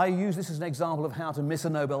 And I use this as an example of how to miss a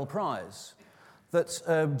Nobel Prize.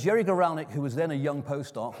 That Jerry Guralnick, who was then a young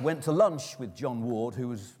postdoc, went to lunch with John Ward, who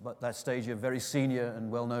was at that stage a very senior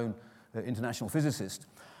and well-known international physicist.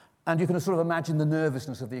 And you can sort of imagine the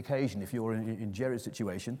nervousness of the occasion if you're in Jerry's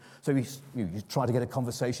situation. So you try to get a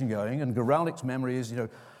conversation going, and Guralnick's memory is,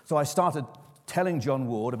 so I started telling John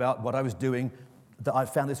Ward about what I was doing, that I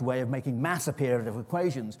found this way of making mass appear out of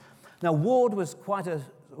equations. Now, Ward was quite a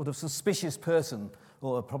sort of suspicious person,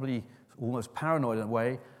 or probably almost paranoid in a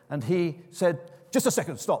way, and he said, just a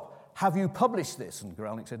second, stop. Have you published this? And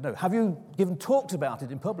Guralnick said, no. Have you given talks about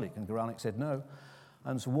it in public? And Guralnick said, no.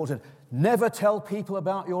 And so Ward said, never tell people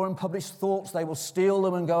about your unpublished thoughts. They will steal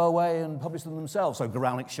them and go away and publish them themselves. So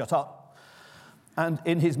Guralnick shut up. And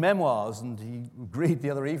in his memoirs, and he agreed the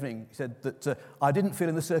other evening, he said that I didn't feel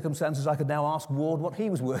in the circumstances I could now ask Ward what he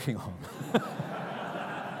was working on.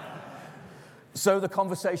 So the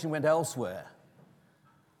conversation went elsewhere.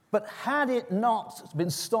 But had it not been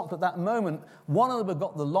stopped at that moment, one of them had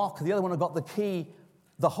got the lock, the other one had got the key,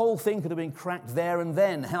 the whole thing could have been cracked there and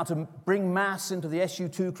then, how to bring mass into the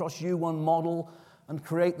SU2 cross U1 model and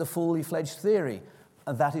create the fully fledged theory.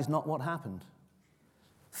 And that is not what happened.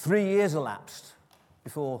 3 years elapsed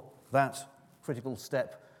before that critical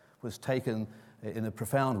step was taken in a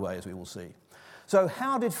profound way, as we will see. So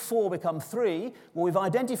how did 4 become 3? Well, we've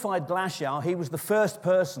identified Glasgow. He was the first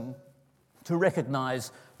person to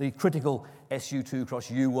recognize the critical SU2 cross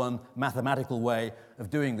U1 mathematical way of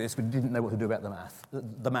doing this, but didn't know what to do about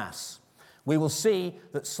the mass. We will see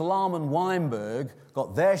that Salam and Weinberg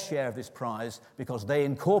got their share of this prize because they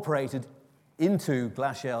incorporated into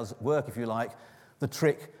Glaschau's work, if you like, the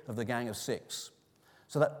trick of the Gang of 6.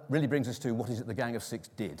 So that really brings us to what is it the Gang of 6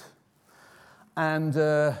 did. And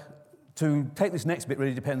to take this next bit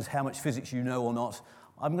really depends how much physics you know or not.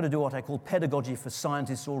 I'm going to do what I call pedagogy for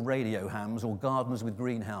scientists or radio hams or gardeners with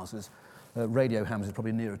greenhouses. Radio hams is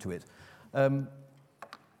probably nearer to it.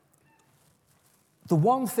 The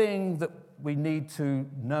one thing that we need to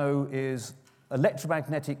know is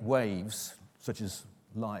electromagnetic waves, such as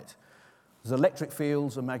light. There's electric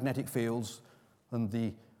fields and magnetic fields, and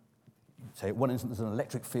say at one instance there's an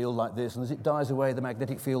electric field like this, and as it dies away, the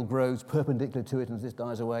magnetic field grows perpendicular to it, and as this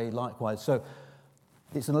dies away, likewise. So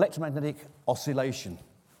it's an electromagnetic oscillation.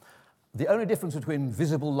 The only difference between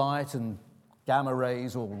visible light and gamma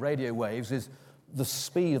rays or radio waves is the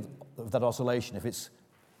speed of that oscillation. If it's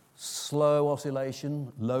slow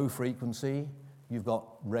oscillation, low frequency, you've got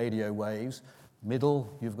radio waves.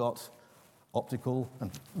 Middle, you've got optical,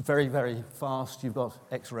 and very, very fast, you've got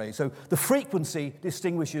X-rays. So the frequency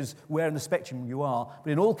distinguishes where in the spectrum you are,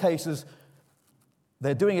 but in all cases,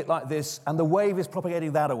 they're doing it like this, and the wave is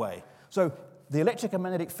propagating that away. So the electric and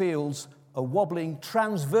magnetic fields are wobbling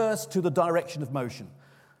transverse to the direction of motion.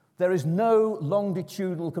 There is no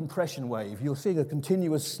longitudinal compression wave. You're seeing a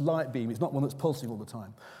continuous light beam. It's not one that's pulsing all the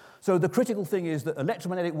time. So the critical thing is that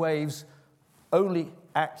electromagnetic waves only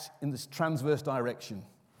act in this transverse direction.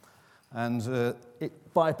 And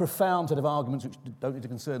by a profound set of arguments which don't need to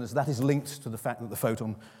concern us, that is linked to the fact that the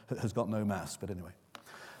photon has got no mass. But anyway.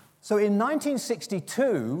 So in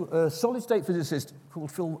 1962, a solid-state physicist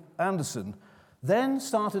called Phil Anderson then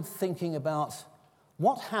started thinking about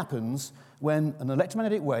what happens when an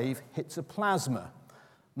electromagnetic wave hits a plasma.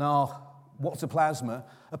 Now, what's a plasma?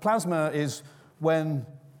 A plasma is when,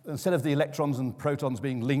 instead of the electrons and protons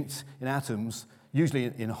being linked in atoms,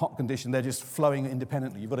 usually in a hot condition, they're just flowing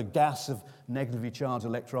independently. You've got a gas of negatively charged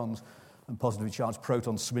electrons and positively charged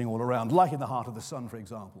protons swimming all around, like in the heart of the sun, for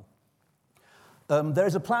example. There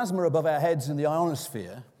is a plasma above our heads in the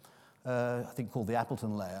ionosphere, I think called the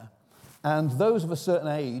Appleton layer, and those of a certain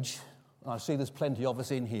age, I see there's plenty of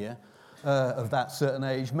us in here, of that certain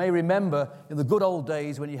age, may remember in the good old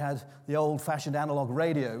days when you had the old-fashioned analog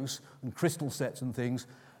radios and crystal sets and things.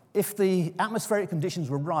 If the atmospheric conditions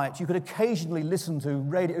were right, you could occasionally listen to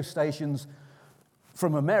radio stations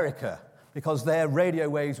from America because their radio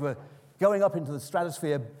waves were going up into the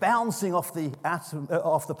stratosphere, bouncing off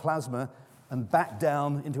the plasma, and back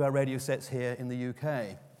down into our radio sets here in the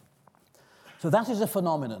UK. So that is a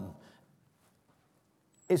phenomenon.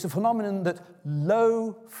 It's a phenomenon that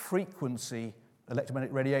low-frequency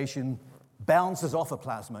electromagnetic radiation bounces off a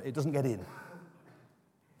plasma. It doesn't get in.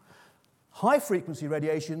 High-frequency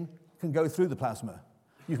radiation can go through the plasma.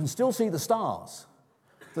 You can still see the stars.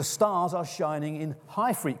 The stars are shining in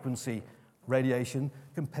high-frequency radiation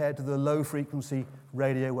compared to the low-frequency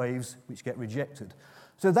radio waves which get rejected.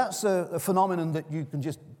 So that's a phenomenon that you can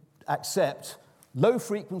just accept. Low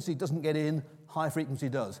frequency doesn't get in, high frequency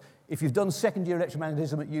does. If you've done second-year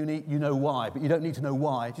electromagnetism at uni, you know why, but you don't need to know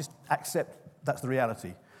why. Just accept that's the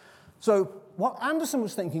reality. So what Anderson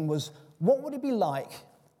was thinking was, what would it be like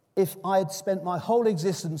if I had spent my whole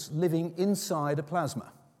existence living inside a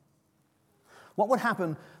plasma? What would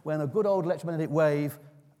happen when a good old electromagnetic wave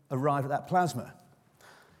arrived at that plasma?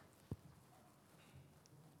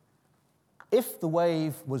 If the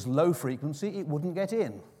wave was low frequency, it wouldn't get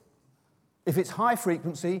in. If it's high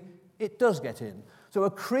frequency, it does get in. So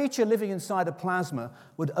a creature living inside a plasma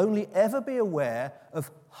would only ever be aware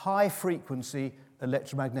of high frequency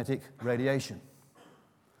electromagnetic radiation.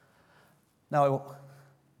 Now,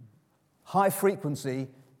 high frequency,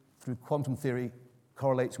 through quantum theory,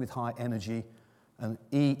 correlates with high energy, and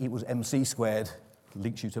E equals mc squared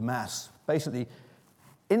links you to mass. Basically,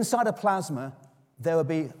 inside a plasma, there would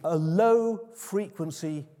be a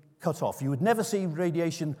low-frequency cutoff. You would never see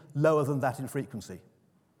radiation lower than that in frequency,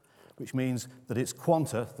 which means that its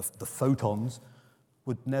quanta, the photons,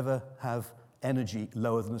 would never have energy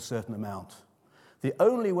lower than a certain amount. The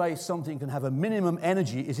only way something can have a minimum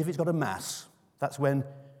energy is if it's got a mass. That's when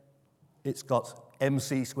it's got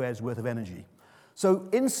mc squared's worth of energy. So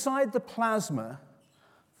inside the plasma,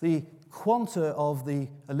 the quanta of the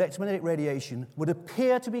electromagnetic radiation would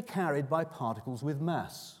appear to be carried by particles with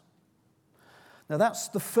mass. Now that's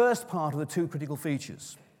the first part of the two critical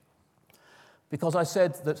features. Because I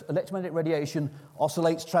said that electromagnetic radiation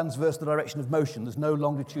oscillates transverse to the direction of motion. There's no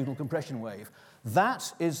longitudinal compression wave.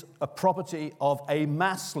 That is a property of a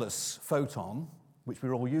massless photon, which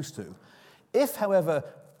we're all used to. If, however,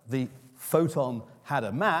 the photon had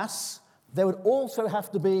a mass, there would also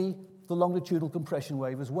have to be the longitudinal compression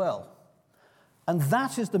wave as well. And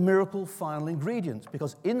that is the miracle final ingredient,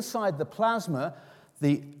 because inside the plasma,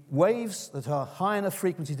 the waves that are high enough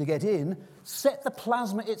frequency to get in set the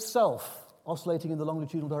plasma itself oscillating in the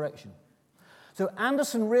longitudinal direction. So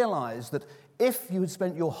Anderson realized that if you had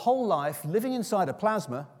spent your whole life living inside a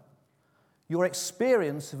plasma, your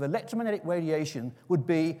experience of electromagnetic radiation would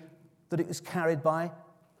be that it is carried by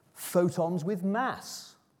photons with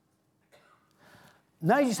mass.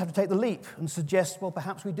 Now you just have to take the leap and suggest, well,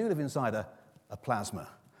 perhaps we do live inside a plasma,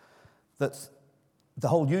 that the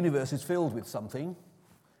whole universe is filled with something.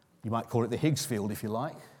 You might call it the Higgs field, if you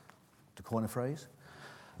like, to coin a phrase.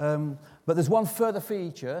 But there's one further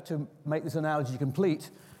feature to make this analogy complete.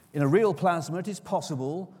 In a real plasma, it is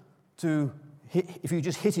possible to, if you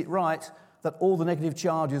just hit it right, that all the negative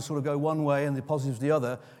charges sort of go one way and the positives the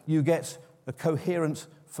other. You get a coherent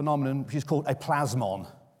phenomenon which is called a plasmon.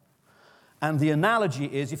 And the analogy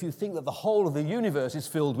is, if you think that the whole of the universe is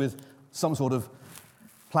filled with some sort of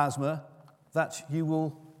plasma, that you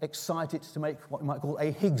will excite it to make what you might call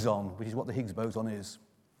a Higgson, which is what the Higgs boson is.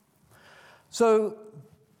 So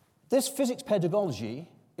this physics pedagogy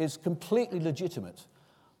is completely legitimate.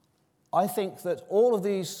 I think that all of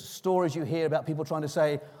these stories you hear about people trying to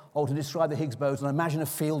say, oh, to describe the Higgs boson, imagine a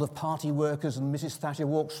field of party workers and Mrs. Thatcher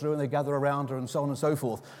walks through and they gather around her and so on and so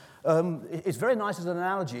forth. It's very nice as an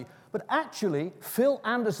analogy, but actually, Phil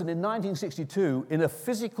Anderson in 1962, in a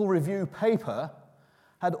physical review paper,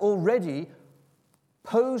 had already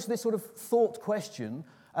posed this sort of thought question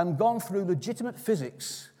and gone through legitimate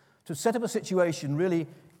physics to set up a situation, really,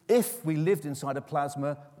 if we lived inside a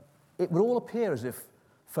plasma, it would all appear as if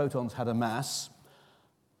photons had a mass.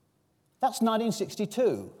 That's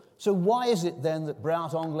 1962. So why is it then that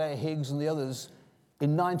Brout, Englert, Higgs and the others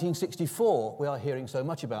in 1964 we are hearing so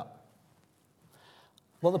much about?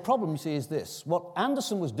 Well, the problem, you see, is this. What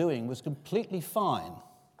Anderson was doing was completely fine.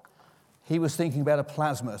 He was thinking about a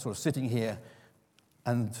plasma sort of sitting here,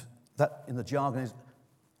 and that, in the jargon, is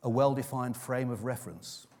a well-defined frame of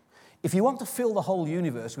reference. If you want to fill the whole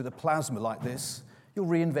universe with a plasma like this, you're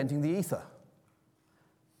reinventing the ether.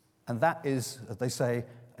 And that is, as they say,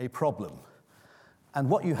 a problem. And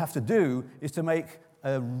what you have to do is to make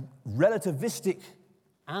a relativistic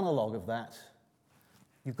analog of that.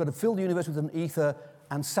 You've got to fill the universe with an ether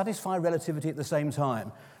and satisfy relativity at the same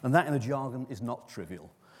time. And that, in the jargon, is not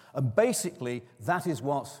trivial. And basically, that is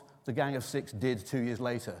what the Gang of Six did 2 years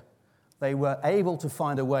later. They were able to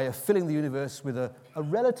find a way of filling the universe with a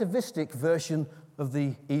relativistic version of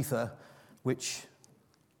the ether, which,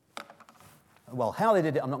 well, how they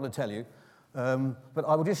did it, I'm not going to tell you. But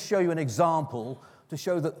I will just show you an example to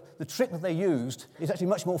show that the trick that they used is actually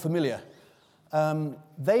much more familiar.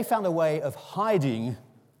 They found a way of hiding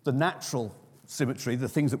the natural symmetry, the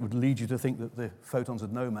things that would lead you to think that the photons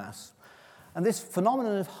had no mass. And this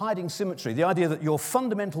phenomenon of hiding symmetry, the idea that your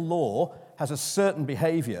fundamental law has a certain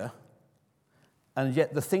behavior, and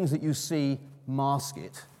yet the things that you see mask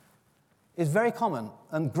it, is very common.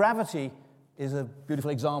 And gravity is a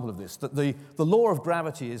beautiful example of this. That the law of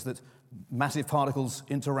gravity is that massive particles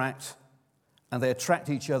interact and they attract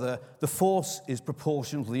each other. The force is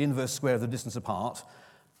proportional to the inverse square of the distance apart.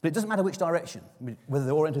 But it doesn't matter which direction. I mean, whether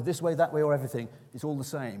they're oriented this way, that way, or everything, it's all the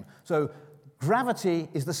same. So gravity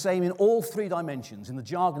is the same in all three dimensions. In the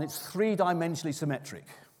jargon, it's three-dimensionally symmetric.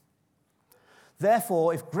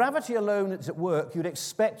 Therefore, if gravity alone is at work, you'd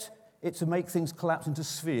expect it to make things collapse into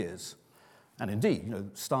spheres. And indeed,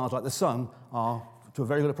 stars like the sun are, to a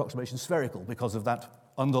very good approximation, spherical because of that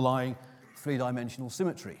underlying three-dimensional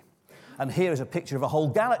symmetry. And here is a picture of a whole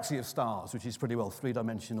galaxy of stars, which is pretty well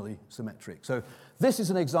three-dimensionally symmetric. So this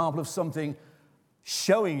is an example of something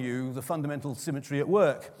showing you the fundamental symmetry at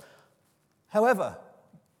work. However,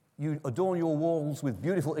 you adorn your walls with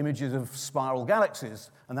beautiful images of spiral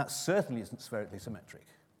galaxies, and that certainly isn't spherically symmetric.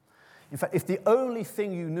 In fact, if the only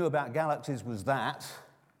thing you knew about galaxies was that,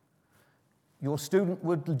 your student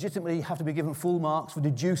would legitimately have to be given full marks for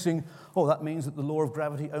deducing, oh, that means that the law of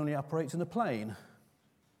gravity only operates in a plane.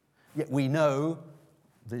 Yet we know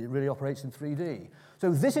that it really operates in 3D.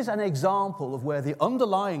 So this is an example of where the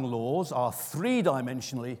underlying laws are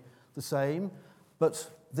three-dimensionally the same, but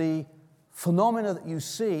the phenomena that you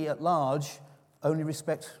see at large only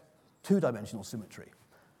respect two-dimensional symmetry.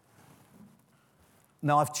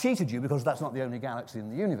 Now, I've cheated you because that's not the only galaxy in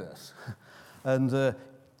the universe. And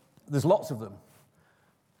there's lots of them.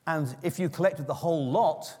 And if you collected the whole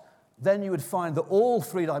lot, then you would find that all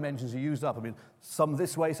three dimensions are used up. I mean, some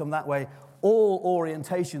this way, some that way. All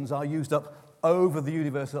orientations are used up over the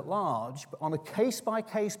universe at large, but on a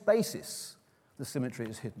case-by-case basis, the symmetry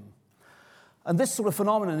is hidden. And this sort of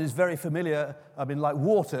phenomenon is very familiar. I mean, like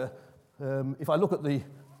water, if I look at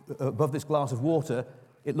above this glass of water,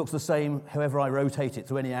 it looks the same however I rotate it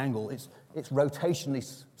through any angle. It's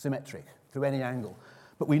rotationally symmetric through any angle.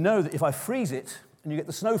 But we know that if I freeze it, and you get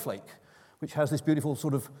the snowflake, which has this beautiful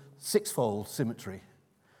sort of six-fold symmetry.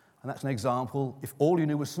 And that's an example. If all you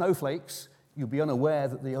knew was snowflakes, you'd be unaware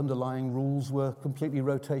that the underlying rules were completely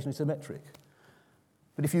rotationally symmetric.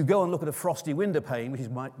 But if you go and look at a frosty window pane, which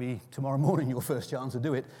might be tomorrow morning your first chance to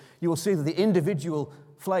do it, you will see that the individual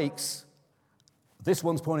flakes, this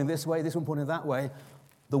one's pointing this way, this one pointing that way,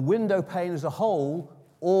 the window pane as a whole,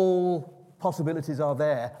 all possibilities are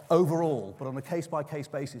there overall, but on a case-by-case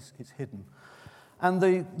basis, it's hidden. And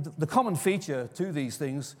the common feature to these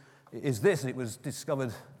things is this. It was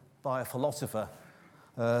discovered by a philosopher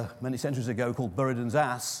many centuries ago called Buridan's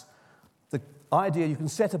ass. The idea you can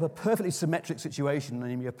set up a perfectly symmetric situation,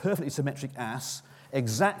 namely a perfectly symmetric ass,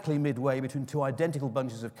 exactly midway between two identical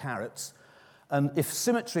bunches of carrots. And if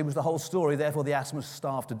symmetry was the whole story, therefore the ass must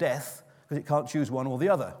starve to death because it can't choose one or the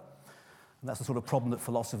other. And that's the sort of problem that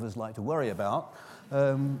philosophers like to worry about.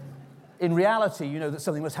 In reality, you know that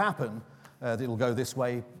something must happen. That it'll go this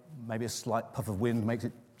way, maybe a slight puff of wind makes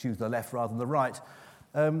it choose the left rather than the right.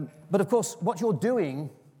 But of course, what you're doing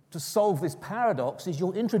to solve this paradox is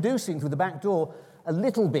you're introducing through the back door a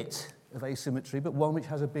little bit of asymmetry, but one which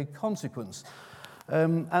has a big consequence.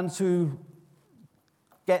 And to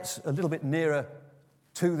get a little bit nearer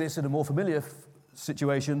to this in a more familiar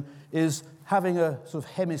situation is having a sort of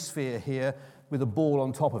hemisphere here with a ball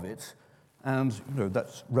on top of it, and you know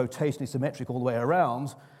that's rotationally symmetric all the way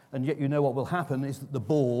around, and yet you know what will happen is that the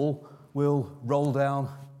ball will roll down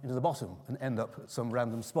into the bottom and end up at some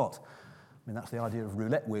random spot. I mean, that's the idea of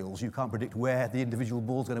roulette wheels. You can't predict where the individual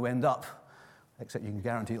ball's going to end up, except you can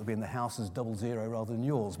guarantee it'll be in the house as 00 rather than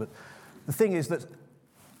yours. But the thing is that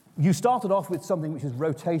you started off with something which is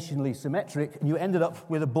rotationally symmetric, and you ended up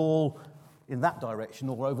with a ball in that direction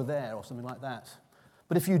or over there or something like that.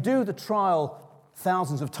 But if you do the trial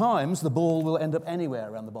thousands of times, the ball will end up anywhere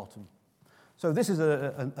around the bottom. So this is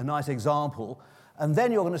a nice example. And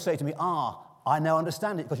then you're going to say to me, I now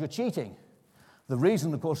understand it because you're cheating. The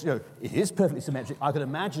reason, of course, it is perfectly symmetric. I could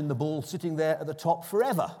imagine the ball sitting there at the top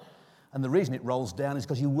forever. And the reason it rolls down is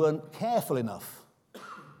because you weren't careful enough.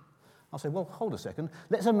 I'll say, well, hold a second.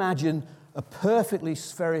 Let's imagine a perfectly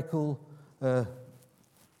spherical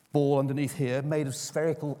ball underneath here made of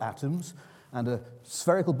spherical atoms, and a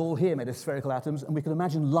spherical ball here made of spherical atoms, and we can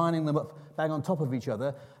imagine lining them up bang on top of each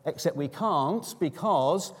other, except we can't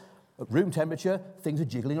because at room temperature, things are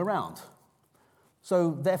jiggling around.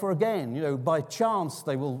 So therefore, again, by chance,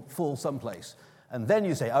 they will fall someplace. And then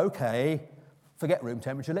you say, okay, forget room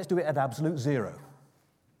temperature, let's do it at absolute zero.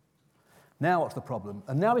 Now what's the problem?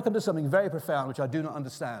 And now we come to something very profound which I do not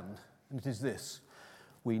understand, and it is this.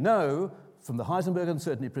 We know from the Heisenberg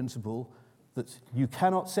uncertainty principle that you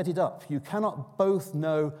cannot set it up. You cannot both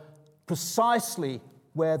know precisely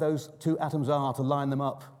where those two atoms are to line them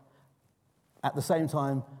up, at the same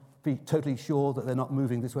time be totally sure that they're not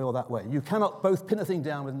moving this way or that way. You cannot both pin a thing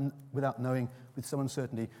down without knowing with some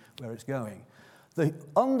uncertainty where it's going. The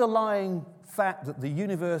underlying fact that the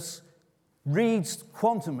universe reads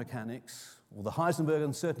quantum mechanics, or the Heisenberg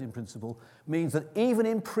uncertainty principle, means that even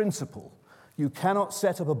in principle, you cannot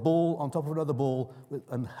set up a ball on top of another ball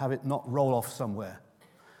and have it not roll off somewhere.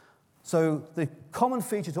 So the common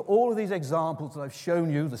feature to all of these examples that I've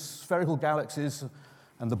shown you, the spherical galaxies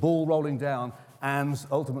and the ball rolling down, and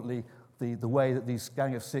ultimately the way that these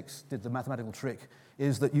gang of six did the mathematical trick,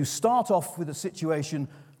 is that you start off with a situation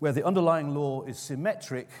where the underlying law is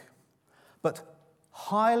symmetric, but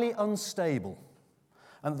highly unstable.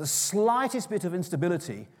 And the slightest bit of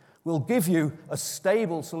instability will give you a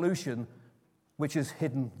stable solution which has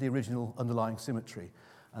hidden the original underlying symmetry.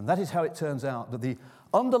 And that is how it turns out that the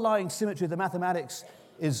underlying symmetry of the mathematics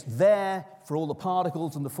is there for all the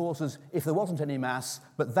particles and the forces if there wasn't any mass,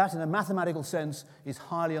 but that in a mathematical sense is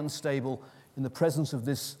highly unstable in the presence of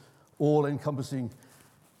this all-encompassing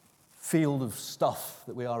field of stuff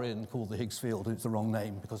that we are in called the Higgs field. It's the wrong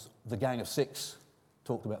name because the gang of six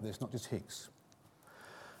talked about this, not just Higgs.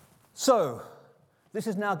 So, this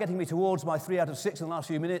is now getting me towards my 3 out of 6 in the last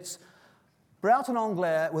few minutes. Brout and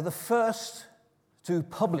Englert were the first to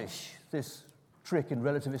publish this trick in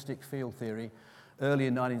relativistic field theory early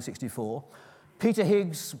in 1964. Peter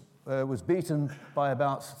Higgs was beaten by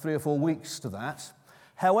about 3 or 4 weeks to that.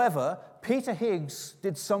 However, Peter Higgs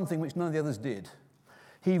did something which none of the others did.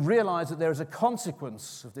 He realized that there is a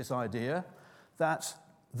consequence of this idea, that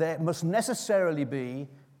there must necessarily be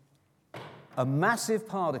a massive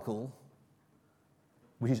particle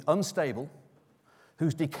which is unstable,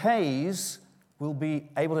 whose decays will be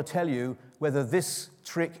able to tell you whether this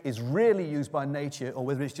trick is really used by nature or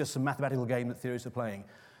whether it's just some mathematical game that theorists are playing.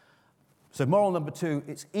 So moral number 2,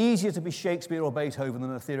 it's easier to be Shakespeare or Beethoven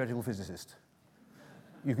than a theoretical physicist.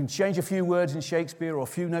 You can change a few words in Shakespeare or a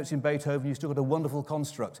few notes in Beethoven, you've still got a wonderful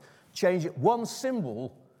construct. Change it one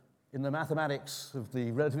symbol in the mathematics of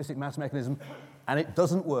the relativistic mass mechanism, and it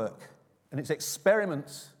doesn't work. And it's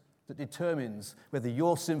experiment that determines whether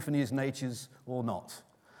your symphony is nature's or not.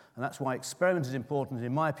 And that's why experiment is important,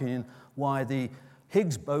 in my opinion, why the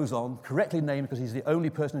Higgs boson, correctly named because he's the only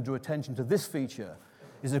person who drew attention to this feature,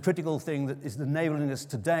 is a critical thing that is enabling us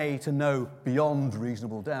today to know beyond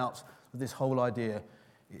reasonable doubt that this whole idea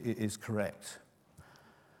is correct.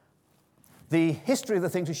 The history of the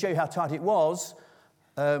thing, to show you how tight it was,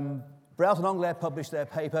 Brout and Englert published their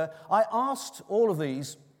paper. I asked all of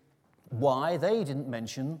these why they didn't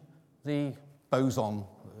mention the boson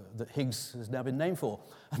that Higgs has now been named for.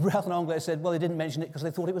 And Brown and Englert said, well, they didn't mention it because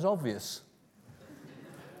they thought it was obvious.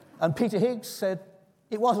 And Peter Higgs said,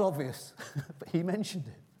 it was obvious, but he mentioned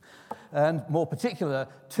it. And more particular,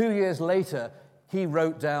 2 years later, he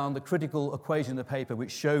wrote down the critical equation in the paper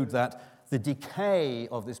which showed that the decay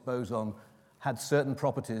of this boson had certain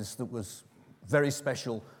properties that was very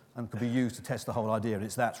special and could be used to test the whole idea. And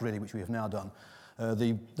it's that, really, which we have now done.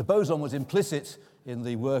 The boson was implicit in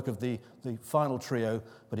the work of the final trio,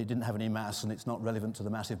 but it didn't have any mass, and it's not relevant to the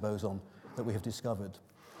massive boson that we have discovered.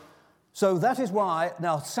 So that is why,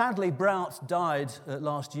 now sadly, Brout died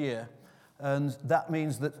last year, and that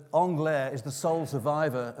means that Englert is the sole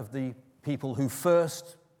survivor of the people who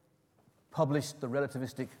first published the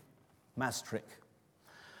relativistic mass trick.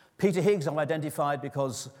 Peter Higgs I've identified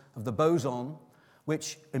because of the boson,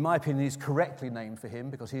 which, in my opinion, is correctly named for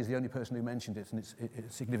him because he's the only person who mentioned it and its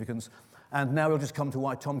significance. And now we'll just come to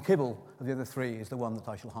why Tom Kibble of the other three is the one that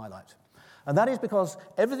I shall highlight. And that is because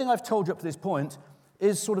everything I've told you up to this point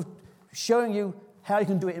is sort of showing you how you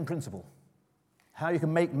can do it in principle, how you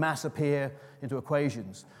can make mass appear into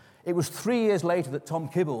equations. It was 3 years later that Tom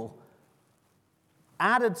Kibble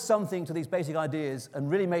added something to these basic ideas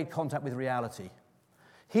and really made contact with reality.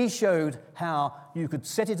 He showed how you could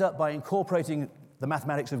set it up by incorporating the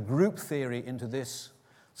mathematics of group theory into this,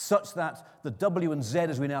 such that the W and Z,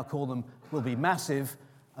 as we now call them, will be massive,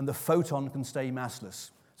 and the photon can stay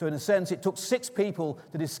massless. So in a sense, it took 6 people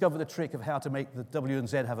to discover the trick of how to make the W and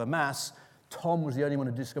Z have a mass. Tom was the only one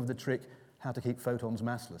who discovered the trick how to keep photons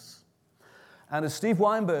massless. And as Steve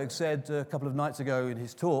Weinberg said a couple of nights ago in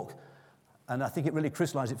his talk, and I think it really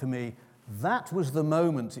crystallized it for me, that was the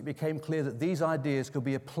moment it became clear that these ideas could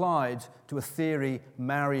be applied to a theory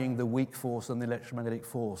marrying the weak force and the electromagnetic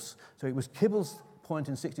force. So it was Kibble's point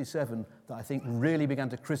in 1967 that I think really began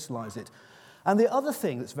to crystallize it. And the other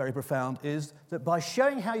thing that's very profound is that by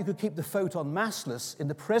showing how you could keep the photon massless in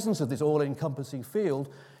the presence of this all-encompassing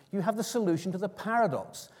field, you have the solution to the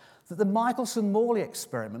paradox that the Michelson-Morley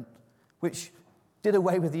experiment, which did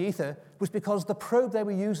away with the ether, was because the probe they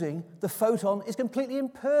were using, the photon, is completely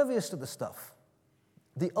impervious to the stuff.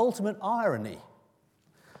 The ultimate irony.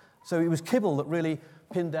 So it was Kibble that really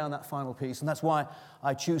pinned down that final piece, and that's why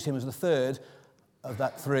I choose him as the third of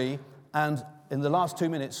that 3. And in the last 2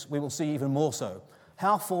 minutes, we will see even more so.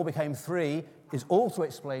 How 4 became 3 is also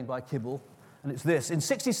explained by Kibble, and it's this. In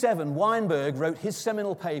 1967, Weinberg wrote his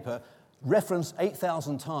seminal paper, referenced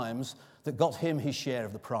 8,000 times, that got him his share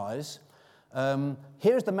of the prize.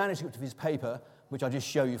 Here's the manuscript of his paper, which I'll just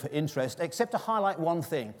show you for interest, except to highlight one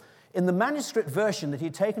thing. In the manuscript version that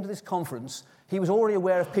he'd taken to this conference, he was already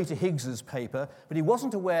aware of Peter Higgs's paper, but he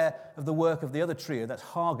wasn't aware of the work of the other trio, that's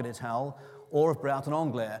Hagen et al., or of Brout and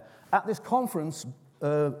Englert. At this conference,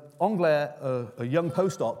 Englert, a young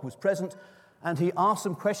postdoc, was present, and he asked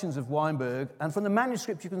some questions of Weinberg, and from the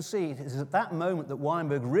manuscript you can see it is at that moment that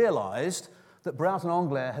Weinberg realized that Brout and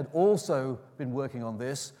Englert had also been working on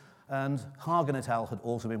this, and Hagen et al. Had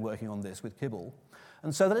also been working on this with Kibble.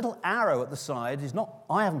 And so the little arrow at the side is not,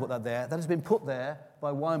 I haven't put that there, that has been put there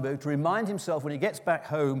by Weinberg to remind himself when he gets back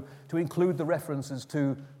home to include the references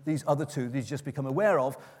to these other two that he's just become aware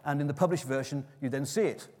of, and in the published version you then see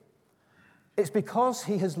it. It's because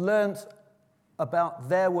he has learnt about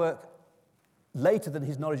their work later than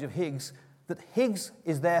his knowledge of Higgs that Higgs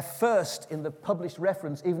is there first in the published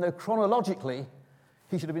reference, even though chronologically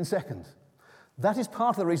he should have been second. That is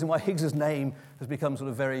part of the reason why Higgs's name has become sort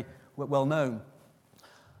of very well known.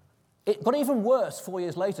 It got even worse 4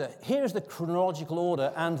 years later. Here is the chronological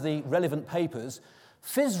order and the relevant papers.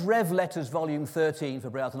 Phys Rev Letters, Volume 13 for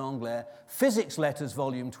Brout and Englert, Physics Letters,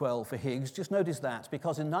 Volume 12 for Higgs. Just notice that,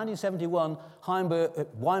 because in 1971,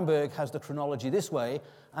 Weinberg has the chronology this way,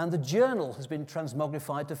 and the journal has been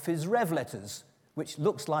transmogrified to Phys Rev Letters, which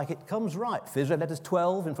looks like it comes right. Phys Rev Letters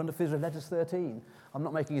 12 in front of Phys Rev Letters 13. I'm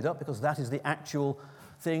not making it up because that is the actual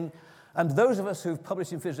thing. And those of us who've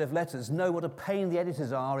published in Phys Rev Letters know what a pain the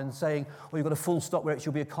editors are in saying, well, you've got a full stop where it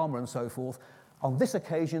should be a comma and so forth. On this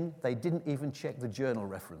occasion, they didn't even check the journal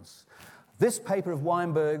reference. This paper of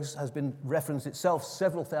Weinberg's has been referenced itself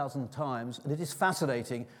several thousand times, and it is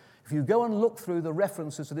fascinating. If you go and look through the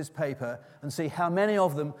references to this paper and see how many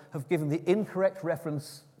of them have given the incorrect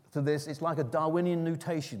reference to this, it's like a Darwinian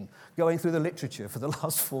mutation going through the literature for the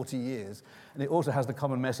last 40 years. And it also has the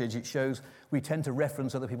common message. It shows we tend to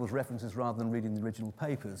reference other people's references rather than reading the original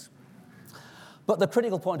papers. But the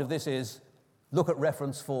critical point of this is, look at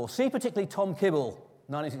reference 4. See particularly Tom Kibble,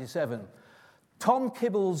 1967. Tom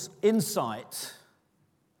Kibble's insight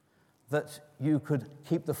that you could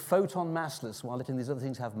keep the photon massless while letting these other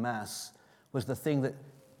things have mass was the thing that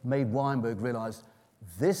made Weinberg realize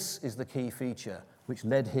this is the key feature which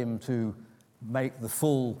led him to make the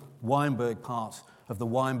full Weinberg part of the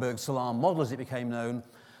Weinberg-Salam model as it became known.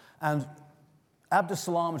 And Abdus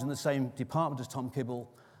Salam was in the same department as Tom Kibble,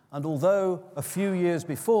 and although a few years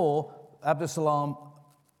before, Abdus Salam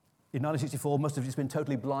in 1964 must have just been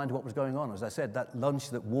totally blind to what was going on. As I said, that lunch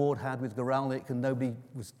that Ward had with Guralnik and nobody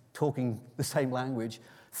was talking the same language.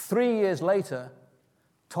 3 years later,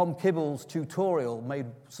 Tom Kibble's tutorial made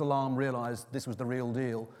Salam realize this was the real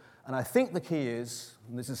deal. And I think the key is,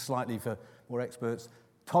 and this is slightly for more experts,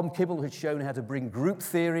 Tom Kibble had shown how to bring group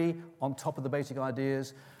theory on top of the basic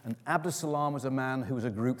ideas, and Abdus Salam was a man who was a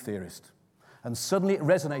group theorist. And suddenly it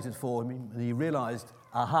resonated for him, and he realized,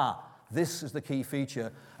 aha, this is the key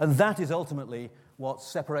feature. And that is ultimately what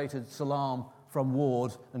separated Salam from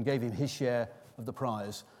Ward and gave him his share of the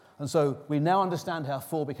prize. And so we now understand how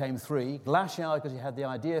 4 became 3. Glashow, because he had the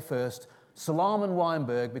idea first. Salam and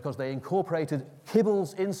Weinberg, because they incorporated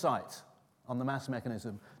Kibble's insight on the mass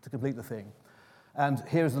mechanism to complete the thing. And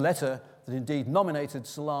here's the letter that indeed nominated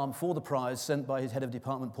Salam for the prize, sent by his head of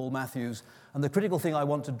department, Paul Matthews. And the critical thing I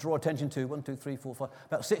want to draw attention to, 1, 2, 3, 4, 5,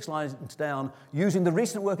 about 6 lines down, using the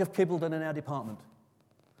recent work of Kibble done in our department.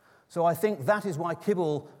 So I think that is why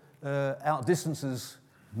Kibble outdistances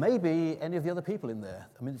maybe any of the other people in there.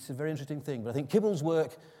 I mean, it's a very interesting thing. But I think Kibble's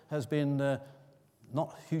work has been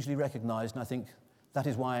not hugely recognized, and I think that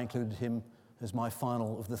is why I included him as my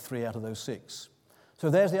final of the 3 out of those 6. So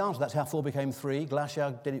there's the answer. That's how 4 became 3.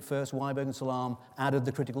 Glashow did it first. Weinberg and Salam added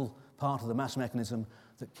the critical part of the mass mechanism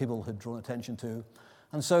that Kibble had drawn attention to.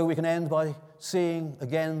 And so we can end by seeing,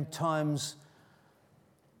 again, Time's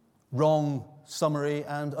wrong summary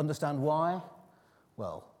and understand why.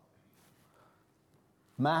 Well,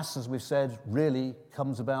 mass, as we've said, really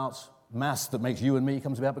comes about, mass that makes you and me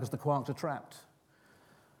comes about because the quarks are trapped.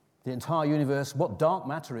 The entire universe, what dark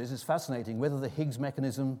matter is fascinating, whether the Higgs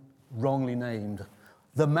mechanism, wrongly named.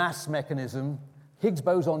 The mass mechanism, Higgs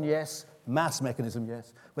boson, yes. Mass mechanism,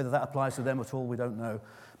 yes. Whether that applies to them at all, we don't know.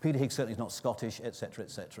 Peter Higgs certainly is not Scottish, etc.,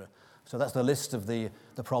 etc. So that's the list of the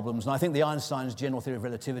problems. And I think the Einstein's general theory of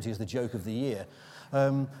relativity is the joke of the year.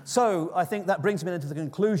 So I think that brings me into the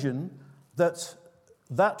conclusion that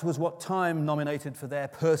that was what Time nominated for their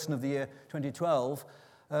Person of the Year 2012.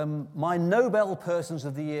 My Nobel Persons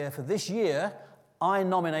of the Year for this year, I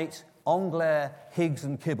nominate Englert, Higgs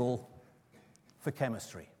and Kibble for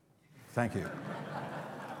chemistry. Thank you.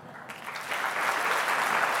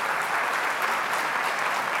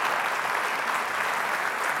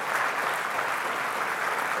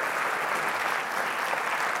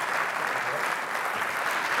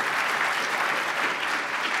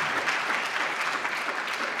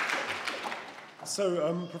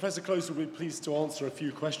 So, Professor Close will be pleased to answer a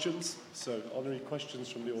few questions. So, are there any questions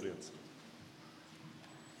from the audience?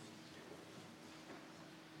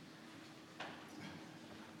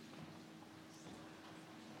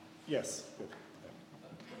 Yes. Good.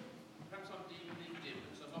 Perhaps I'm deep in,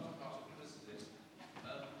 because I'm not a particle physicist.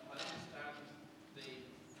 I understand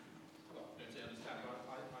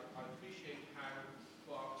I appreciate how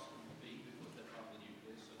quarks can be because they're part of the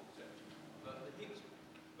nucleus, etc. But the Higgs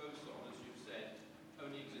boson, as you've said,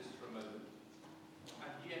 only exists for a moment,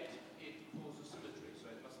 and yet it causes symmetry, so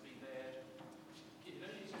it must be there. It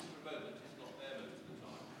only exists for a moment, it's not there most of the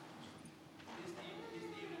time. Is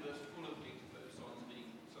the universe full of Higgs bosons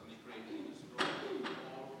being suddenly created and destroyed,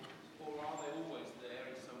 or are they always there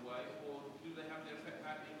in some way, or do they have their effect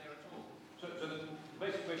without being there at all? So the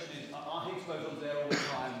basic question is, are Higgs bosons there all the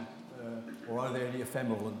time, or are they only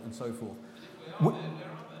ephemeral and so forth? But if we are there,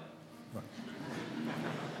 where are they? Right.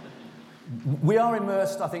 We are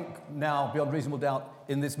immersed, I think, now, beyond reasonable doubt,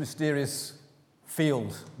 in this mysterious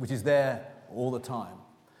field, which is there all the time.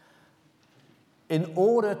 In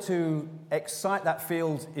order to excite that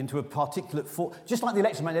field into a particulate form, just like the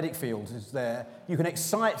electromagnetic field is there, you can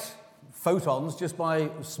excite photons just by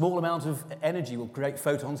a small amount of energy will create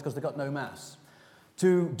photons because they've got no mass.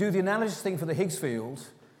 To do the analogous thing for the Higgs field,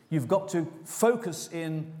 you've got to focus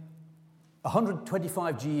in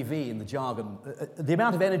 125 GeV in the jargon, the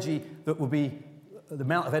amount of energy that will be the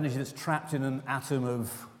amount of energy that's trapped in an atom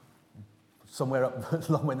of somewhere up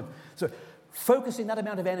long way. So focusing that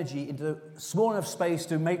amount of energy into small enough space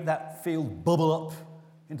to make that field bubble up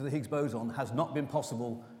into the Higgs boson has not been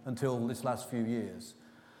possible until this last few years.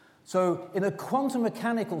 So in a quantum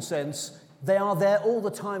mechanical sense, they are there all the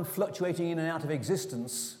time fluctuating in and out of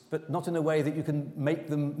existence, but not in a way that you can make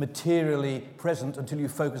them materially present until you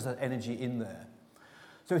focus that energy in there.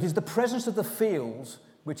 So it is the presence of the field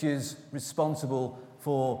which is responsible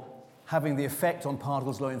for having the effect on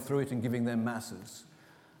particles flowing through it and giving them masses.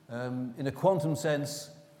 In a quantum sense,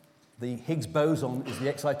 The Higgs boson is the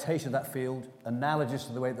excitation of that field, analogous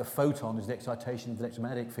to the way the photon is the excitation of the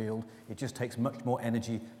electromagnetic field. It just takes much more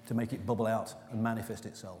energy to make it bubble out and manifest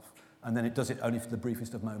itself. And then it does it only for the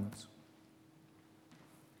briefest of moments.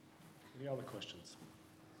 Any other questions?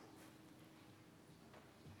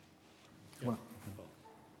 Yeah. Well,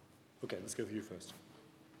 okay, let's go for you first.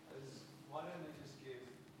 Why don't they just give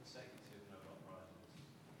consecutive Nobel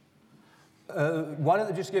Prizes? Why don't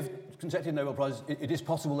they just give consecutive Nobel Prizes? It is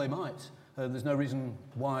possible they might. There's no reason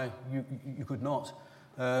why you could not.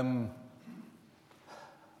 I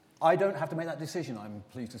don't have to make that decision, I'm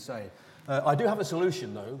pleased to say. I do have a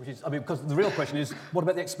solution, though, which is, because the real question is, what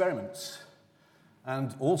about the experiments?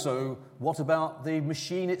 And also, what about the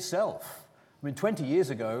machine itself? 20 years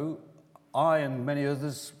ago, I and many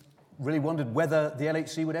others really wondered whether the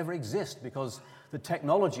LHC would ever exist, because the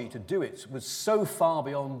technology to do it was so far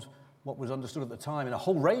beyond what was understood at the time in a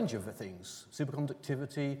whole range of things,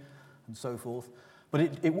 superconductivity and so forth. But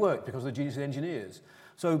it worked because of the genius of the engineers.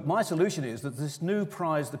 So my solution is that this new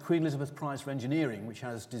prize, the Queen Elizabeth Prize for Engineering, which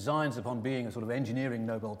has designs upon being a sort of engineering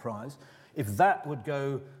Nobel Prize, if that would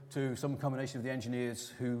go to some combination of the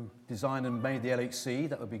engineers who designed and made the LHC,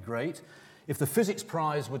 that would be great. If the physics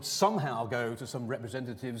prize would somehow go to some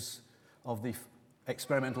representatives of the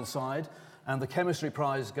experimental side, and the chemistry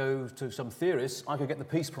prize go to some theorists, I could get the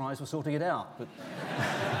Peace Prize for sorting it out. But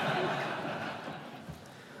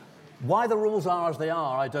why the rules are as they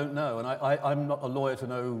are, I don't know, and I'm not a lawyer to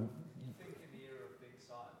know. You think in the era of big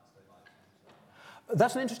science they might change that?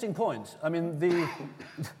 That's an interesting point. The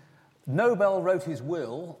Nobel wrote his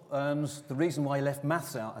will, and the reason why he left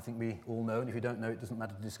maths out, I think we all know, and if you don't know, it doesn't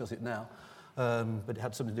matter to discuss it now, but it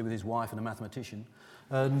had something to do with his wife and a mathematician.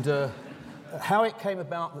 And how it came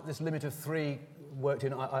about that this limit of 3 worked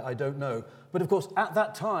in, I don't know. But of course, at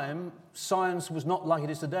that time, science was not like it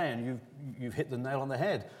is today, and you've hit the nail on the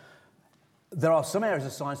head. There are some areas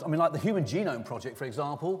of science, like the Human Genome Project, for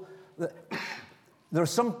example. There are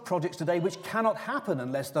some projects today which cannot happen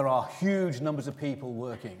unless there are huge numbers of people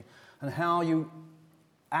working. And how you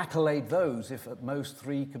accolade those if at most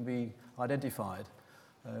 3 can be identified.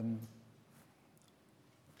 There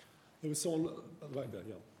was someone right there,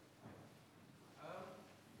 yeah.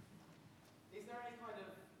 Is there any kind of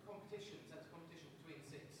competition between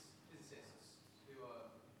 6 physicists who are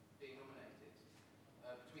being nominated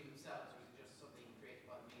between themselves, or is it just something created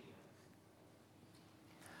by the media?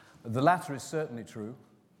 The latter is certainly true.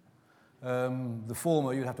 The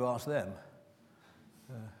former, you'd have to ask them.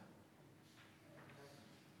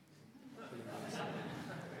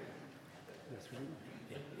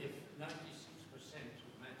 If 96% of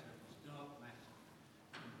matter is dark matter, and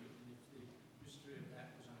if the mystery of that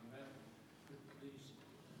was unraveled, could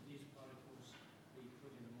these particles be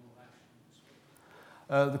put in a more rational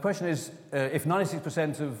perspective? The question is, if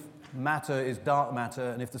 96% of matter is dark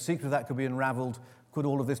matter, and if the secret of that could be unraveled, could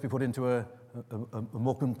all of this be put into a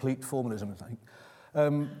more complete formalism, I think?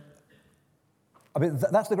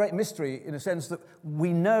 That's the great mystery, in a sense that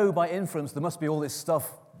we know by inference there must be all this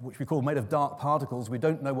stuff which we call made of dark particles. We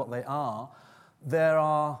don't know what they are. There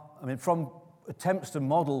are, from attempts to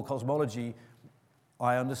model cosmology,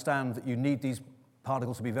 I understand that you need these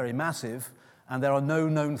particles to be very massive, and there are no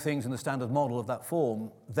known things in the standard model of that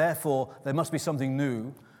form. Therefore, there must be something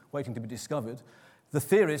new waiting to be discovered. The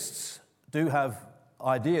theorists do have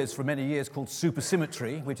ideas for many years called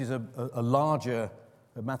supersymmetry, which is a larger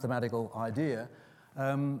mathematical idea.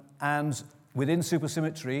 And within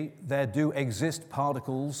supersymmetry, there do exist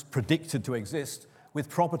particles predicted to exist with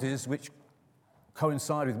properties which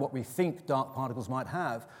coincide with what we think dark particles might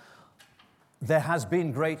have. There has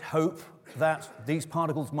been great hope that these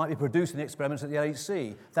particles might be produced in the experiments at the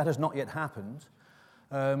LHC. That has not yet happened.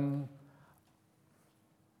 I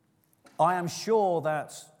am sure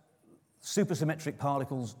that supersymmetric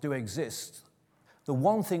particles do exist. The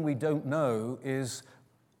one thing we don't know is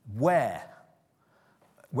whether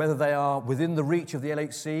they are within the reach of the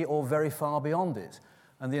LHC or very far beyond it.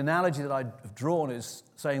 And the analogy that I've drawn is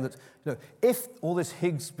saying that if all this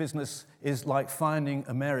Higgs business is like finding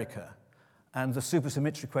America, and the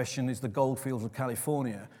supersymmetry question is the goldfields of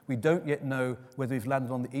California, we don't yet know whether we've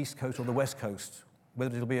landed on the East Coast or the West Coast,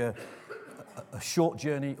 whether it'll be a short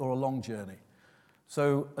journey or a long journey.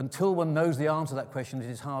 So until one knows the answer to that question, it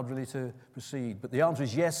is hard really to proceed. But the answer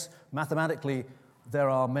is yes, mathematically, there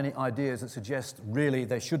are many ideas that suggest really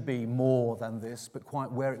there should be more than this, but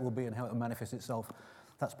quite where it will be and how it will manifest itself,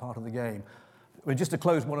 that's part of the game. Just to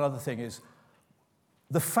close, one other thing is,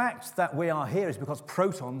 the fact that we are here is because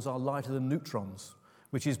protons are lighter than neutrons,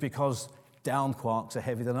 which is because down quarks are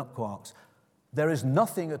heavier than up quarks. There is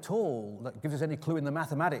nothing at all that gives us any clue in the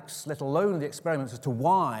mathematics, let alone the experiments, as to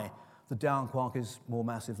why the down quark is more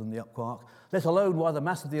massive than the up quark, let alone why the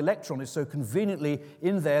mass of the electron is so conveniently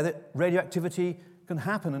in there that radioactivity can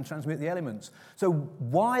happen and transmit the elements. So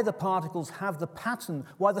why the particles have the pattern,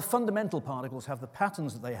 why the fundamental particles have the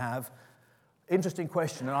patterns that they have, interesting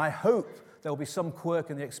question, and I hope there will be some quirk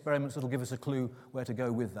in the experiments that will give us a clue where to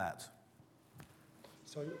go with that.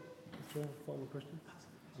 So, is there a final question?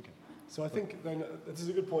 Okay. So I think then this is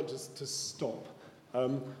a good point to stop.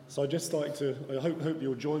 So I'd just like to, I hope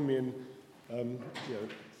you'll join me in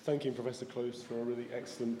thanking Professor Close for a really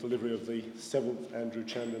excellent delivery of the 7th Andrew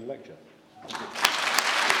Chamblin lecture. Thank you.